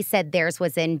 like they said theirs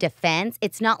was in defense,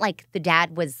 it's not like the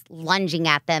dad was lunging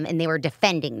at them and they were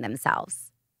defending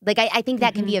themselves. Like, I think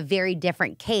that can be a very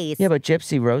different case. Yeah, but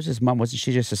Gypsy Rose's mom, wasn't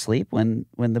she just asleep when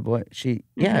the boy, she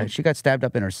got stabbed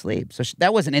up in her sleep. So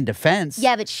that wasn't in defense.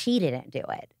 Yeah, but she didn't do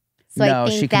it. So no, I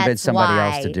think she convinced somebody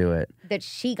else to do it. That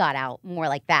she got out more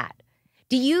like that.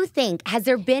 Do you think, has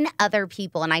there been other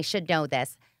people, and I should know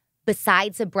this,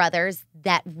 besides the brothers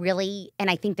that really,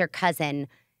 and I think their cousin,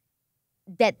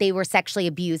 that they were sexually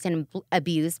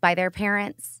abused by their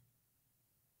parents?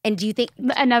 And do you think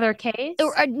another case?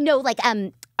 Or no, like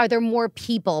are there more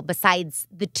people besides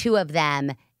the two of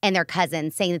them and their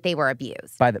cousin saying that they were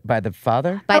abused by the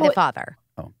father? By the father.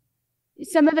 Oh,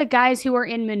 some of the guys who were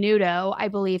in Menudo, I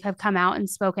believe, have come out and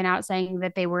spoken out saying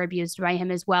that they were abused by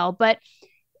him as well. But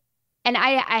and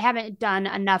I haven't done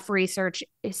enough research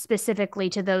specifically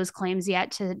to those claims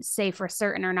yet to say for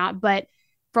certain or not. But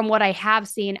from what I have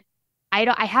seen,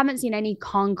 I haven't seen any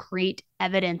concrete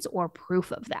evidence or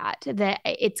proof of that. That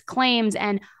it's claims,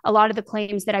 and a lot of the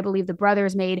claims that I believe the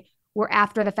brothers made were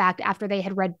after the fact, after they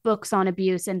had read books on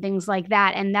abuse and things like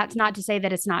that. And that's not to say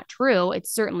that it's not true. It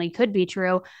certainly could be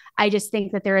true. I just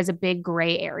think that there is a big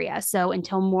gray area. So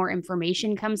until more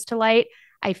information comes to light,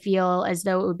 I feel as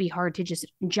though it would be hard to just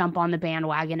jump on the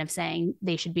bandwagon of saying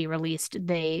they should be released.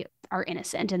 They are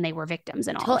innocent and they were victims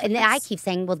and all. And I keep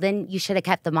saying, well, then you should have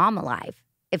kept the mom alive.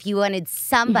 If you wanted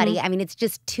somebody, I mean, it's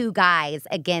just two guys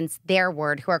against their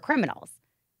word who are criminals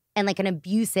and like an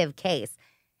abusive case.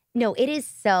 No, it is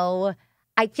so,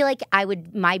 I feel like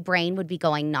my brain would be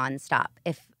going nonstop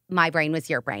if my brain was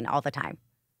your brain all the time.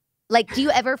 Like, do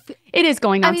you ever? It is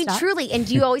going nonstop. I mean, truly. And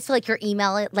do you always feel like your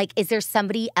email, like, is there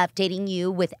somebody updating you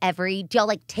with do y'all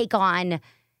like take on,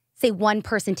 say one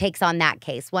person takes on that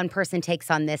case, one person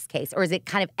takes on this case, or is it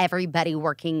kind of everybody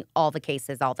working all the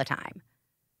cases all the time?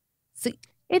 So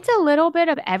it's a little bit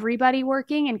of everybody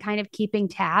working and kind of keeping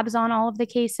tabs on all of the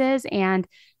cases and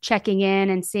checking in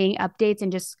and seeing updates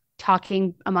and just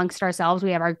talking amongst ourselves.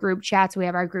 We have our group chats, we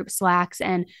have our group Slacks,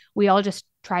 and we all just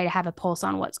try to have a pulse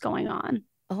on what's going on.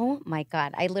 Oh my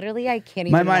God. I can't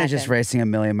even My mind imagine. is just racing a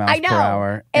million miles per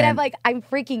hour. And I'm like, I'm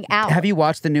freaking out. Have you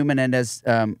watched the new Menendez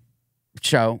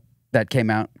show that came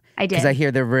out? I did. Because I hear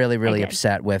they're really, really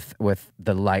upset with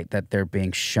the light that they're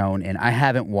being shown in. I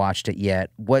haven't watched it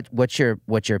yet. What's your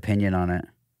opinion on it?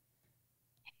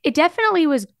 It definitely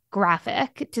was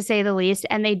graphic, to say the least,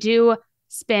 and they do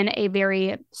spin a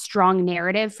very strong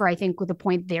narrative for, I think, with the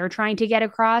point they're trying to get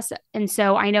across. And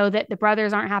so I know that the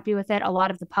brothers aren't happy with it. A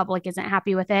lot of the public isn't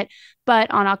happy with it. But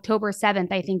on October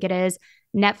 7th, I think it is,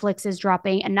 Netflix is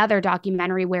dropping another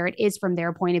documentary where it is from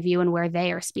their point of view and where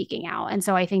they are speaking out. And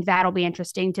so I think that'll be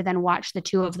interesting to then watch the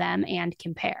two of them and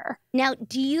compare. Now,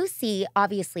 do you see,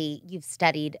 obviously, you've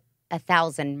studied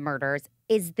 1,000 murders.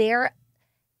 Is there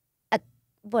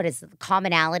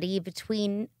commonality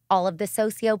between all of the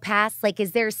sociopaths? Like,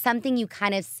 is there something you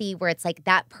kind of see where it's like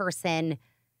that person,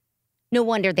 no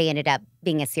wonder they ended up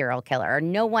being a serial killer, or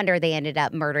no wonder they ended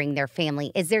up murdering their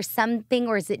family? Is there something,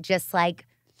 or is it just like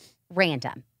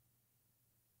random?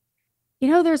 You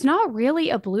know, there's not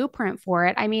really a blueprint for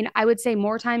it. I mean, I would say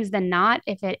more times than not,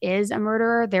 if it is a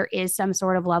murderer, there is some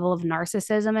sort of level of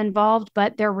narcissism involved,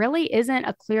 but there really isn't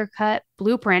a clear-cut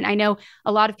blueprint. I know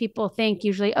a lot of people think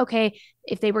usually, okay,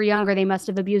 if they were younger, they must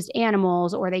have abused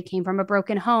animals or they came from a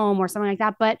broken home or something like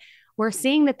that. But we're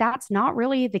seeing that that's not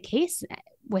really the case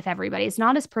with everybody. It's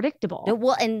not as predictable. No,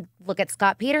 well, and look at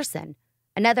Scott Peterson.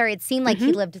 It seemed like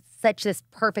he lived such this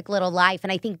perfect little life.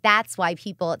 And I think that's why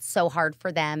it's so hard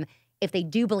for them, if they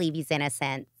do believe he's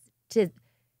innocent, to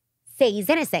say he's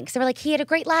innocent. Because they were like, he had a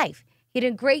great life. He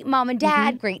had a great mom and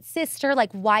dad, great sister.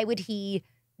 Like, why would he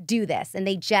do this? And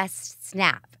they just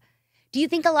snap. Do you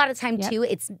think a lot of time, too,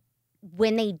 it's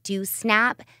when they do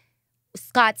snap?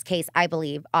 Scott's case, I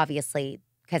believe, obviously,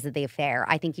 because of the affair.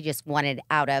 I think he just wanted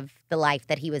out of the life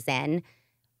that he was in.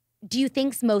 Do you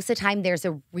think most of the time there's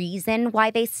a reason why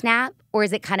they snap? Or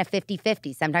is it kind of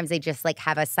 50-50? Sometimes they just like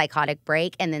have a psychotic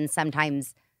break, and then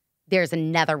sometimes there's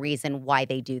another reason why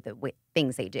they do the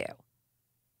things they do.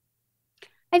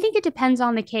 I think it depends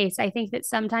on the case. I think that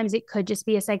sometimes it could just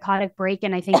be a psychotic break.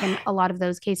 And I think in a lot of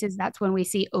those cases, that's when we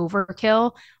see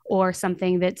overkill or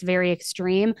something that's very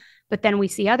extreme. But then we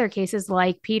see other cases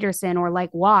like Peterson or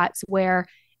like Watts, where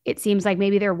it seems like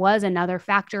maybe there was another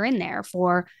factor in there.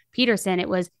 For Peterson, it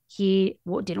was he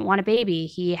didn't want a baby.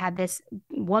 He had this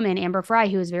woman, Amber Fry,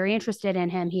 who was very interested in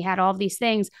him. He had all of these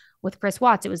things. With Chris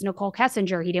Watts, it was Nicole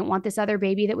Kessinger. He didn't want this other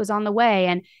baby that was on the way.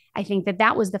 And I think that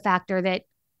that was the factor that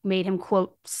made him,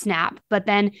 quote, snap. But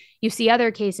then you see other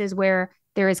cases where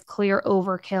there is clear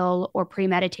overkill or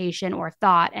premeditation or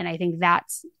thought. And I think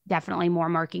that's definitely more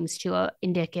markings to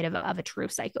indicative of a true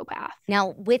psychopath. Now,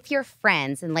 with your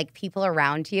friends and like people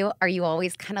around you, are you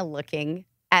always kind of looking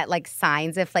at like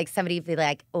signs if like somebody be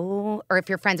like, oh, or if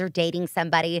your friends are dating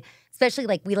somebody, especially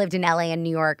like we lived in LA and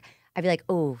New York, I'd be like,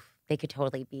 oh, they could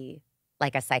totally be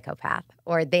like a psychopath,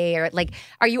 or they are like,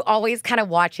 are you always kind of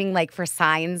watching like for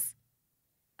signs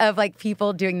of like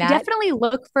people doing that? Definitely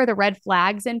look for the red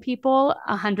flags in people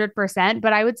 100%.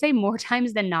 But I would say more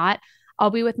times than not,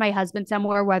 I'll be with my husband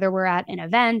somewhere, whether we're at an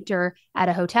event or at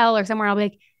a hotel or somewhere. I'll be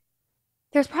like,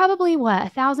 there's probably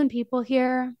 1,000 people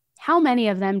here. how many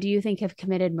of them do you think have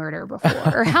committed murder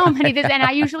before? Or how many this? And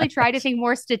I usually try to think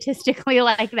more statistically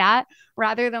like that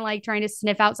rather than like trying to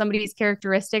sniff out somebody's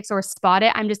characteristics or spot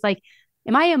it. I'm just like,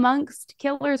 am I amongst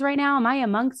killers right now? Am I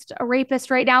amongst a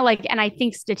rapist right now? Like, and I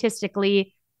think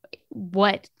statistically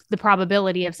what the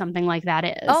probability of something like that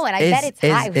is. Oh, and I bet it's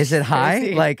high. Is it high?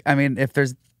 Crazy. Like, I mean, if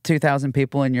there's 2,000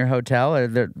 people in your hotel, are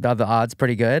the odds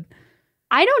pretty good?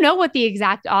 I don't know what the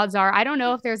exact odds are. I don't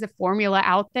know if there's a formula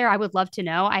out there. I would love to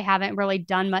know. I haven't really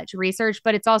done much research,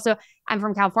 but it's also, I'm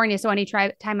from California. So any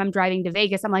time I'm driving to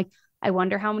Vegas, I'm like, I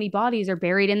wonder how many bodies are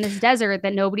buried in this desert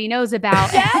that nobody knows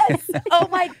about. Yes. Oh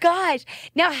my gosh.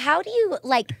 Now, how do you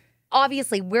like,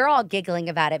 obviously we're all giggling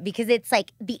about it because it's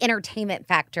like the entertainment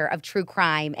factor of true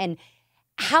crime. And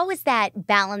how is that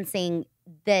balancing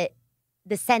the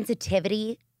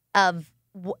sensitivity of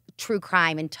true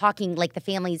crime and talking like the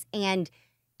families and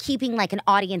keeping like an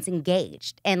audience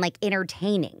engaged and like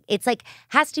entertaining? It's like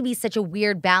has to be such a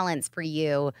weird balance for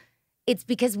you. It's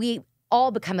because we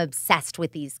all become obsessed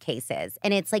with these cases,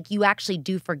 and it's like you actually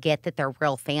do forget that they're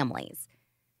real families.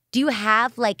 Do you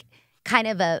have like kind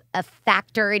of a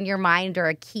factor in your mind or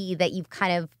a key that you've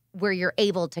kind of where you're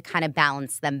able to kind of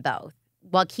balance them both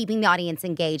while keeping the audience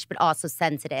engaged but also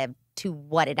sensitive to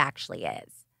what it actually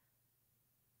is?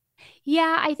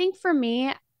 Yeah, I think for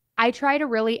me, I try to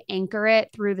really anchor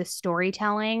it through the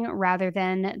storytelling rather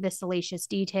than the salacious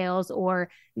details or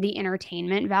the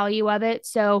entertainment value of it.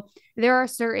 So there are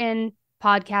certain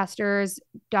podcasters,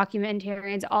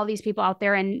 documentarians, all these people out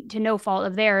there, and to no fault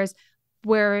of theirs,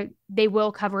 where they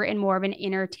will cover it in more of an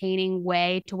entertaining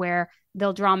way to where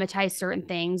they'll dramatize certain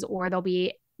things or they'll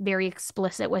be very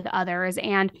explicit with others.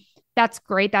 And that's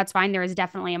great. That's fine. There is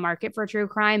definitely a market for true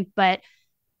crime, but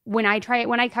when I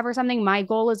cover something, my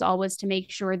goal is always to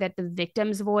make sure that the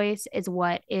victim's voice is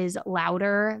what is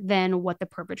louder than what the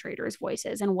perpetrator's voice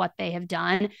is and what they have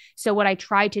done. So what I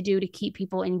try to do to keep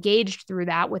people engaged through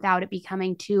that without it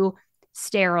becoming too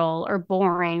sterile or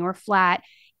boring or flat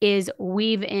is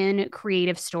weave in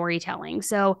creative storytelling.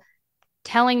 So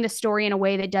telling the story in a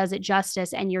way that does it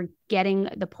justice and you're getting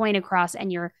the point across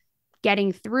and you're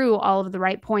getting through all of the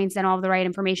right points and all of the right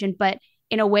information, but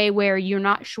in a way where you're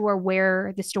not sure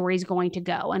where the story is going to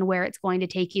go and where it's going to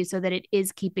take you so that it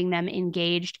is keeping them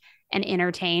engaged and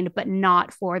entertained, but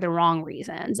not for the wrong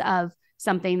reasons of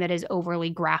something that is overly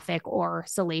graphic or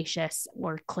salacious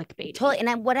or clickbait. Totally.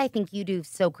 And what I think you do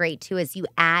so great too is you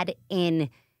add in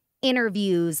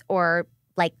interviews or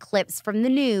like clips from the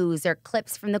news or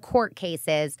clips from the court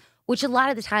cases, which a lot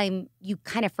of the time you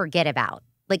kind of forget about.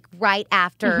 Like right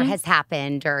after has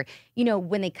happened or, you know,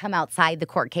 when they come outside the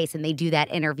court case and they do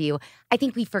that interview. I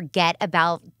think we forget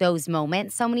about those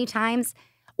moments so many times,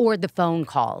 or the phone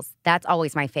calls. That's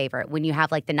always my favorite when you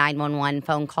have like the 911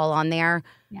 phone call on there,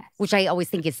 Yes. which I always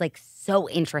think is like so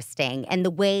interesting. And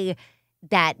the way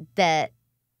that the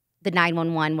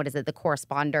 911, the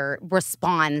corresponder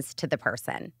responds to the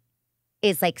person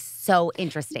is like so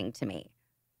interesting to me.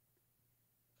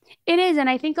 It is. And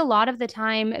I think a lot of the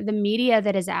time, the media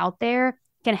that is out there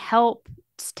can help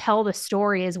tell the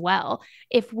story as well.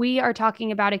 If we are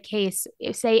talking about a case,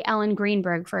 say Ellen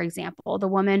Greenberg, for example, the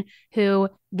woman who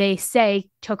they say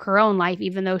took her own life,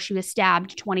 even though she was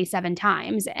stabbed 27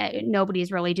 times.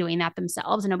 Nobody's really doing that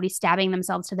themselves. Nobody's stabbing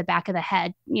themselves to the back of the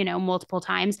head, you know, multiple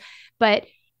times. But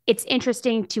it's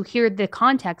interesting to hear the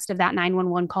context of that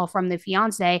 911 call from the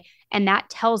fiance, and that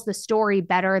tells the story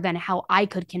better than how I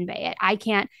could convey it. I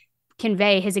can't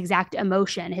convey his exact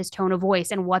emotion, his tone of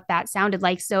voice, and what that sounded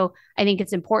like. So I think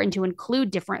it's important to include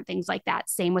different things like that.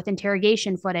 Same with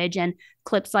interrogation footage and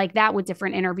clips like that with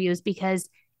different interviews, because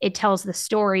it tells the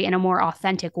story in a more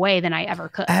authentic way than I ever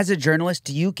could. As a journalist,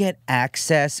 do you get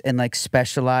access and like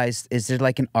specialized? Is there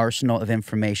like an arsenal of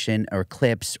information or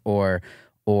clips or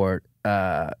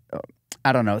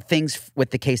I don't know, things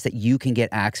with the case that you can get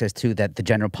access to that the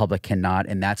general public cannot,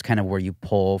 and that's kind of where you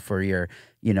pull for your,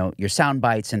 you know, your sound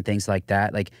bites and things like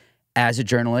that? Like, as a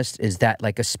journalist, is that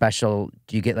like do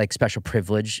you get like special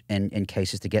privilege in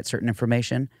cases to get certain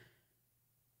information?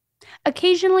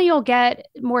 Occasionally, you'll get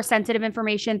more sensitive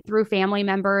information through family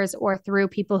members or through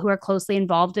people who are closely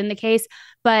involved in the case.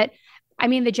 But I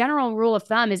mean, the general rule of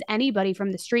thumb is anybody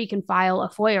from the street can file a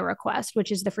FOIA request,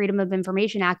 which is the Freedom of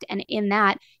Information Act. And in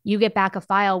that, you get back a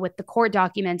file with the court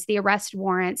documents, the arrest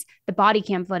warrants, the body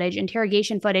cam footage,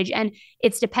 interrogation footage. And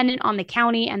it's dependent on the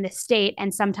county and the state.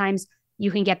 And sometimes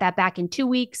you can get that back in 2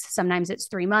 weeks. Sometimes it's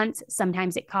 3 months.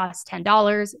 Sometimes it costs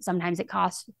 $10. Sometimes it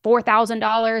costs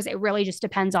 $4,000. It really just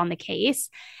depends on the case.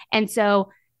 And so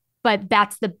but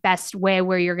that's the best way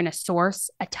where you're going to source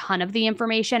a ton of the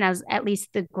information as at least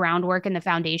the groundwork and the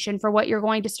foundation for what you're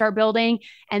going to start building.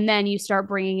 And then you start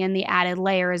bringing in the added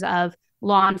layers of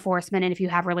law enforcement and if you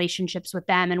have relationships with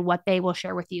them and what they will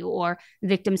share with you, or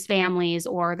victims' families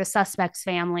or the suspect's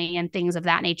family and things of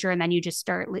that nature. And then you just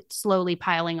start slowly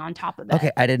piling on top of it. Okay,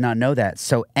 I did not know that.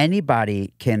 So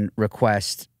anybody can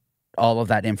request all of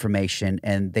that information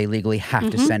and they legally have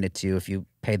to send it to you if you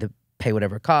pay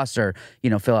whatever it costs or,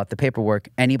 fill out the paperwork.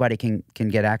 Anybody can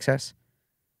get access?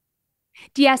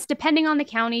 Yes, depending on the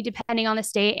county, depending on the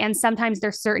state. And sometimes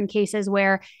there's certain cases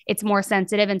where it's more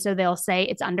sensitive. And so they'll say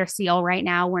it's under seal right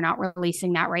now. We're not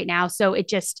releasing that right now. So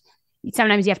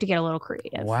sometimes you have to get a little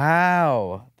creative.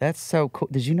 Wow. That's so cool.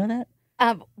 Did you know that?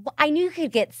 I knew you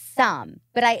could get some,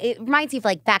 but it reminds me of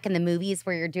like back in the movies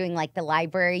where you're doing like the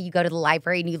library. You go to the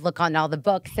library and you look on all the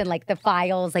books and like the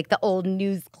files, like the old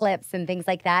news clips and things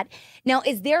like that. Now,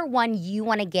 is there one you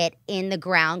want to get in the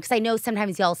ground? Because I know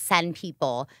sometimes y'all send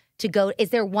people to go. Is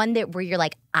there one where you're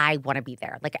like, I want to be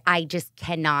there? Like, I just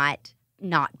cannot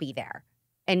not be there.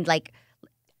 And like,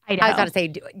 I was about to say,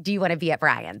 do you want to be at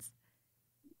Brian's?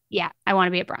 Yeah, I want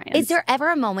to be at Brian's. Is there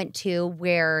ever a moment too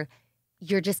where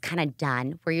you're just kind of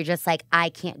done, where you're just like, I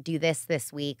can't do this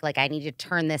week. Like, I need to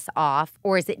turn this off.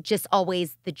 Or is it just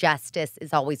always the justice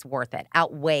is always worth it,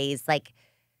 outweighs like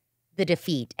the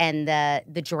defeat and the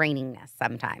drainingness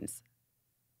sometimes?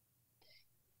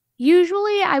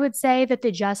 Usually, I would say that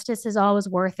the justice is always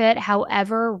worth it.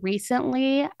 However,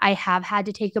 recently, I have had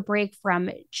to take a break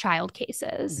from child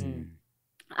cases.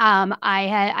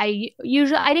 I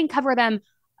didn't cover them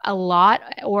a lot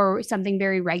or something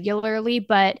very regularly,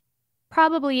 but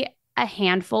probably a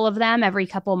handful of them every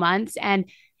couple months. And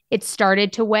it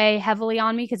started to weigh heavily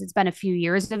on me because it's been a few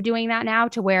years of doing that now,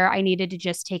 to where I needed to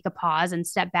just take a pause and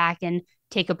step back and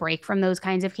take a break from those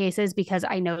kinds of cases, because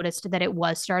I noticed that it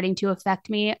was starting to affect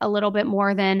me a little bit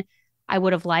more than I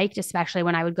would have liked, especially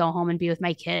when I would go home and be with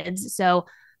my kids. So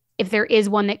if there is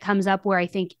one that comes up where I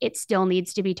think it still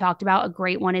needs to be talked about, a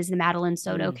great one is the Madeline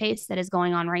Soto case that is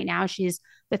going on right now. She's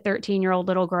the 13-year-old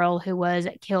little girl who was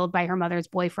killed by her mother's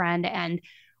boyfriend. And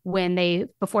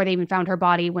before they even found her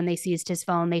body, when they seized his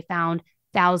phone, they found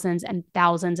thousands and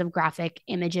thousands of graphic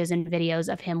images and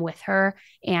videos of him with her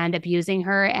and abusing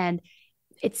her. And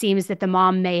it seems that the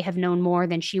mom may have known more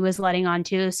than she was letting on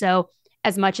to. So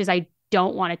as much as I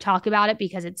don't want to talk about it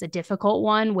because it's a difficult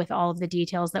one with all of the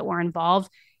details that were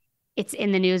involved, it's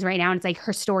in the news right now. And it's like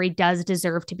her story does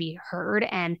deserve to be heard.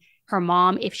 And her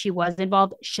mom, if she was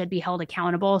involved, should be held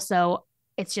accountable. So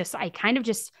it's just, I kind of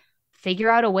just figure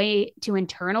out a way to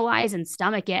internalize and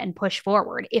stomach it and push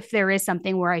forward if there is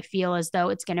something where I feel as though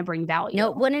it's going to bring value.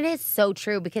 No, when it is so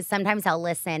true, because sometimes I'll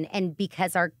listen, and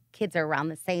because our kids are around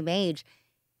the same age,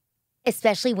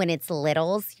 especially when it's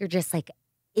littles, you're just like,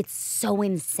 it's so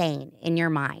insane in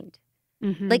your mind.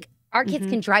 Like, our kids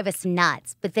can drive us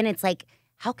nuts, but then it's like,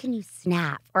 how can you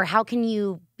snap? Or how can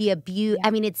you be abused? I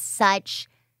mean, it's such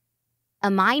a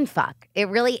mind fuck. It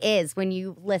really is. When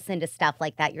you listen to stuff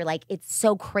like that, you're like, it's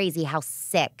so crazy how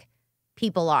sick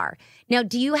people are. Now,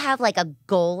 do you have like a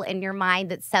goal in your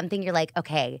mind, that's something you're like,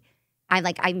 okay,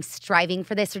 I'm striving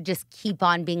for this, or just keep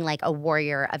on being like a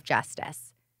warrior of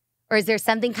justice? Or is there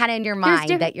something kind of in your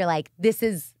mind that you're like,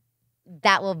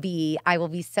 I will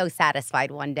be so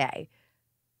satisfied one day?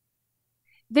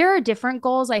 There are different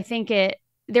goals. I think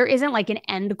there isn't like an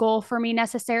end goal for me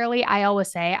necessarily. I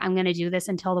always say I'm going to do this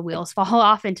until the wheels fall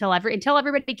off, until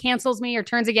everybody cancels me or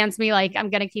turns against me. Like, I'm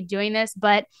going to keep doing this.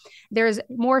 But there's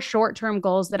more short-term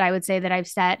goals that I would say that I've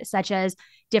set, such as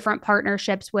different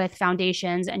partnerships with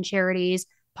foundations and charities,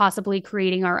 possibly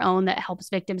creating our own that helps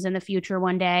victims in the future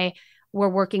one day. We're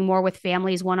working more with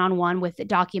families one-on-one with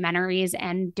documentaries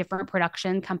and different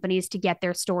production companies to get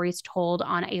their stories told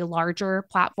on a larger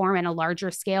platform and a larger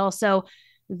scale. So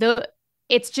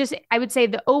I would say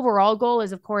the overall goal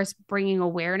is, of course, bringing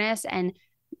awareness and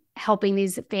helping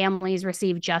these families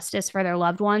receive justice for their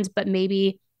loved ones. But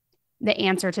maybe the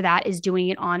answer to that is doing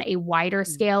it on a wider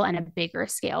scale and a bigger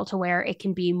scale, to where it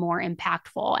can be more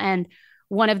impactful. And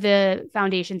one of the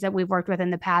foundations that we've worked with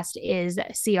in the past is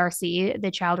CRC,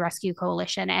 the Child Rescue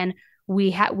Coalition. And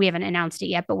we haven't announced it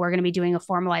yet, but we're going to be doing a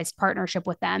formalized partnership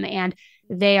with them. And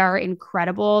they are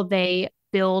incredible. They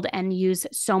build and use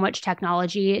so much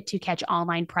technology to catch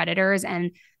online predators,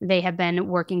 and they have been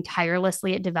working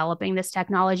tirelessly at developing this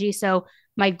technology. So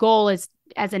my goal is,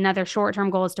 as another short-term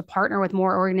goal, is to partner with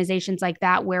more organizations like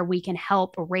that, where we can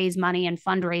help raise money and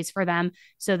fundraise for them,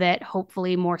 so that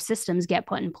hopefully more systems get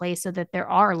put in place so that there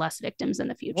are less victims in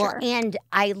the future. Well, and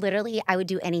I would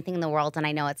do anything in the world, and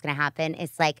I know it's going to happen.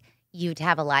 It's like, you to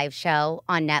have a live show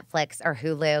on Netflix or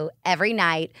Hulu every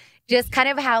night, just kind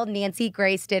of how Nancy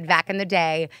Grace did back in the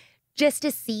day, just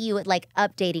to see you, like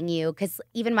updating you. Because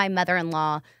even my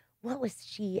mother-in-law, what was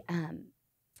she?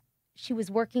 She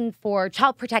was working for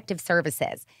Child Protective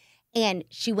Services, and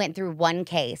she went through one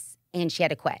case and she had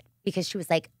to quit because she was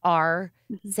like, our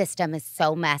system is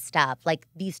so messed up. Like,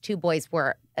 these two boys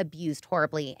were abused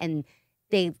horribly and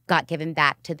they got given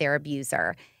back to their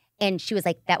abuser. And she was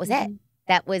like, that was it.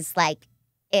 That was like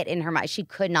it in her mind. She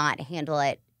could not handle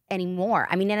it anymore.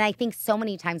 I mean, and I think so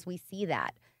many times we see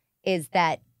that is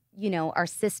that, you know, our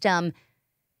system,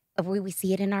 we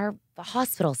see it in our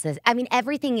hospital system. I mean,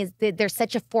 everything is, there's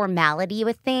such a formality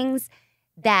with things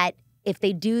that if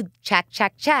they do check,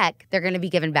 they're going to be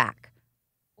given back.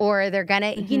 Or they're going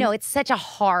to, you know, it's such a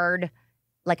hard,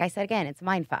 like I said again, it's a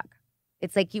mind fuck.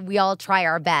 It's like we all try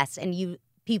our best, and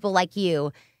people like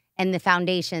you and the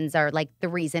foundations are like the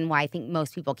reason why I think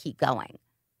most people keep going.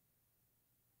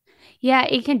 Yeah,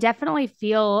 it can definitely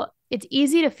feel, it's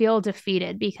easy to feel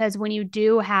defeated because when you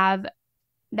do have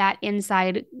that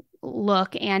inside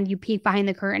look and you peek behind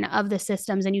the curtain of the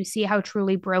systems and you see how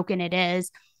truly broken it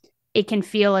is, it can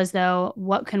feel as though,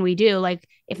 what can we do? Like,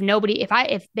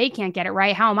 if they can't get it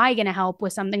right, how am I going to help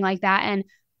with something like that? And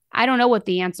I don't know what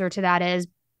the answer to that is,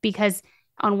 because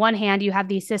on one hand, you have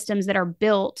these systems that are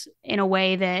built in a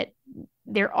way that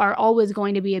there are always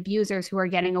going to be abusers who are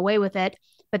getting away with it.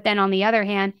 But then on the other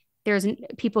hand, there's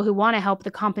people who want to help.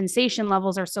 The compensation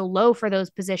levels are so low for those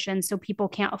positions, so people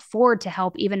can't afford to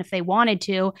help even if they wanted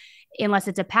to, unless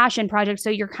it's a passion project. So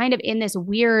you're kind of in this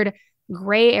weird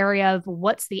gray area of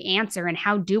what's the answer and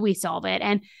how do we solve it?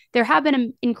 And there have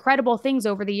been incredible things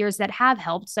over the years that have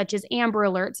helped, such as Amber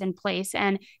Alerts in place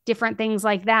and different things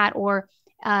like that, or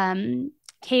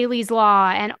Kaylee's Law,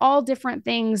 and all different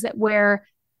things that where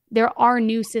there are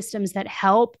new systems that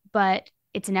help, but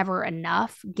it's never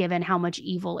enough given how much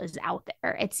evil is out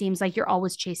there. It seems like you're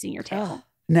always chasing your tail.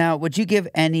 Now,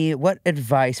 what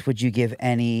advice would you give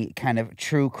any kind of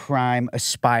true crime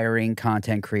aspiring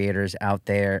content creators out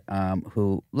there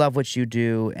who love what you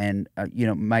do and,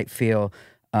 might feel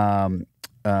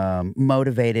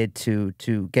motivated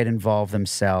to get involved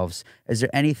themselves? Is there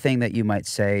anything that you might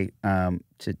say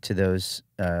to those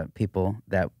people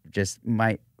that just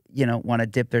might, want to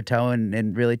dip their toe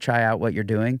and really try out what you're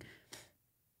doing?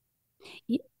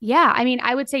 Yeah, I mean,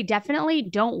 I would say definitely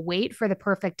don't wait for the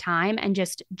perfect time and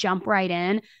just jump right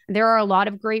in. There are a lot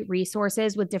of great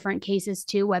resources with different cases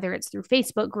too, whether it's through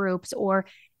Facebook groups or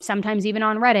sometimes even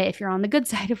on Reddit, if you're on the good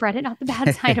side of Reddit, not the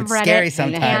bad side of Reddit. Scary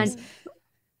sometimes.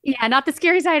 Yeah, not the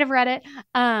scary side of Reddit.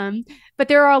 But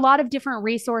there are a lot of different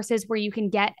resources where you can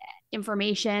get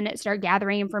information, start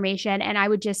gathering information. And I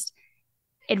would just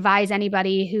advise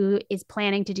anybody who is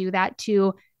planning to do that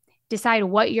to decide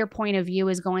what your point of view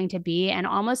is going to be, and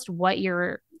almost what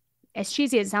your, as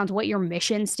cheesy as it sounds, what your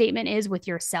mission statement is with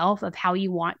yourself of how you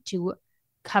want to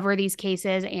cover these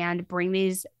cases and bring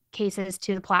these cases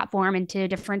to the platform and to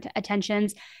different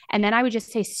attentions. And then I would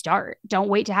just say start. Don't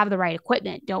wait to have the right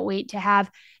equipment. Don't wait to have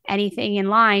anything in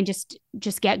line. Just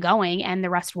get going and the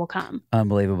rest will come.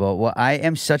 Unbelievable. Well, I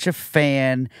am such a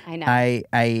fan. I know.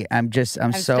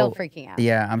 I'm so still freaking out.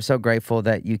 Yeah, I'm so grateful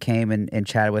that you came and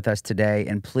chatted with us today.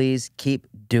 And please keep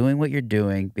doing what you're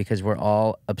doing because we're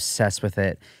all obsessed with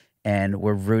it and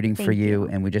we're rooting for you.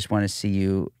 And we just want to see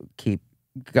you keep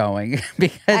going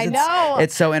because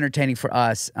it's so entertaining for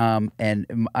us,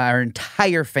 and our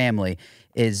entire family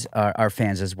is our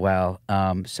fans as well.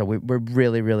 So we're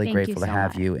really, really grateful to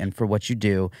have you and for what you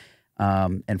do,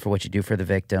 and for what you do for the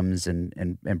victims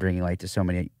and bringing light to so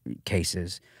many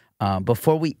cases.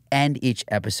 Before we end each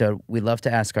episode, we love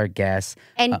to ask our guests.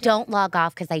 And don't log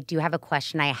off because I do have a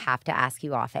question I have to ask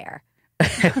you off air.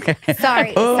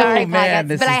 Sorry, man,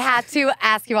 but I had to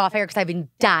ask you off air because I've been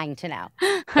dying to know.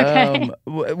 Okay.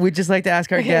 We just like to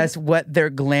ask our guests what their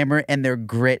glamour and their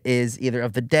grit is, either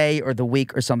of the day or the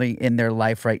week or something in their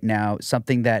life right now,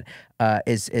 something that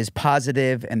is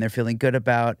positive and they're feeling good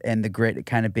about, and the grit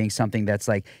kind of being something that's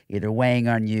like either weighing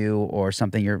on you or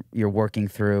something you're working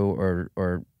through,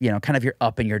 or kind of you're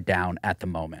up and you're down at the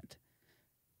moment.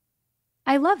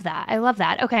 I love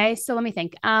that. Okay, so let me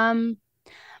think.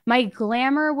 My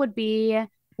glamour would be,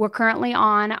 we're currently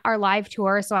on our live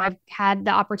tour. So I've had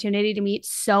the opportunity to meet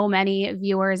so many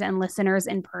viewers and listeners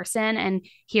in person and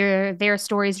hear their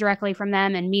stories directly from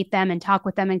them and meet them and talk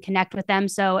with them and connect with them.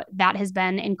 So that has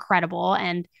been incredible.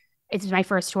 And it's my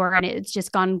first tour and it's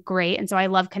just gone great. And so I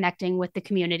love connecting with the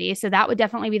community. So that would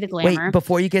definitely be the glamour. Wait,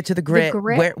 before you get to the grit,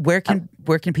 where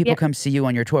can people come see you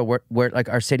on your tour? Where like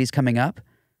our city's coming up?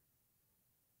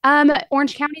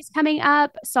 Orange County's coming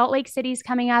up, Salt Lake City's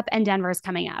coming up, and Denver's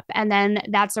coming up. And then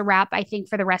that's a wrap, I think,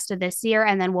 for the rest of this year.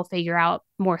 And then we'll figure out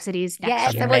more cities next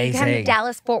Yes, year. I want to come to Amazing.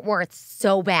 Dallas, Fort Worth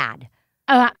so bad.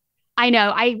 I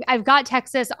know. I've got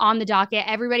Texas on the docket.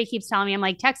 Everybody keeps telling me, I'm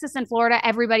like, Texas and Florida,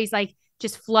 everybody's like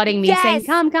just flooding me saying,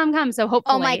 come. So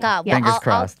hopefully. Oh my God. Well, Fingers I'll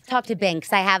crossed. talk to Ben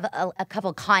because I have a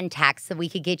couple contacts so we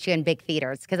could get you in big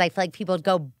theaters because I feel like people would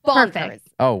go bonkers. Perfect.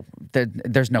 Oh,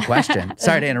 there's no question.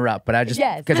 Sorry to interrupt, but I just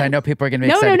Yes. because I know people are going to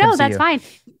be No, excited to come see that's you. fine.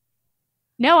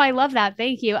 No, I love that.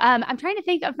 Thank you. I'm trying to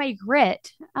think of my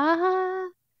grit.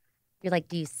 You're like,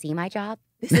 do you see my job?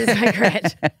 This is my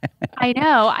grit. I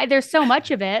know. There's so much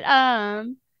of it.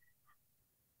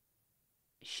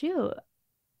 Shoot.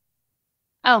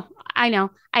 Oh, I know.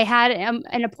 I had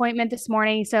an appointment this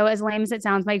morning. So as lame as it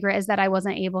sounds, my grit is that I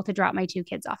wasn't able to drop my 2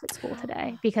 kids off at school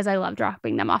today because I love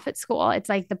dropping them off at school. It's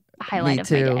like the highlight Me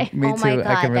of my too. day. Me Oh too. my I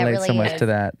God, can that relate really so much is. to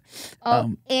that.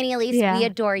 Oh, Annie, Elise, yeah. we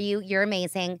adore you. You're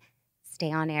amazing.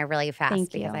 Stay on air really fast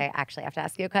Thank because you. I actually have to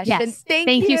ask you a question. Yes.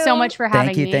 Thank you so much for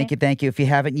having me. Thank you. If you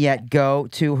haven't yet, go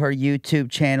to her YouTube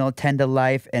channel, Tend to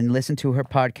Life, and listen to her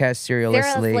podcast, Seriously.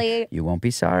 Seriously. You won't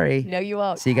be sorry. No, you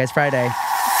won't. See you guys Friday.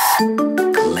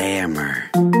 Glamour.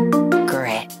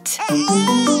 Grit.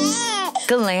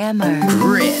 Glamour.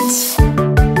 Grit.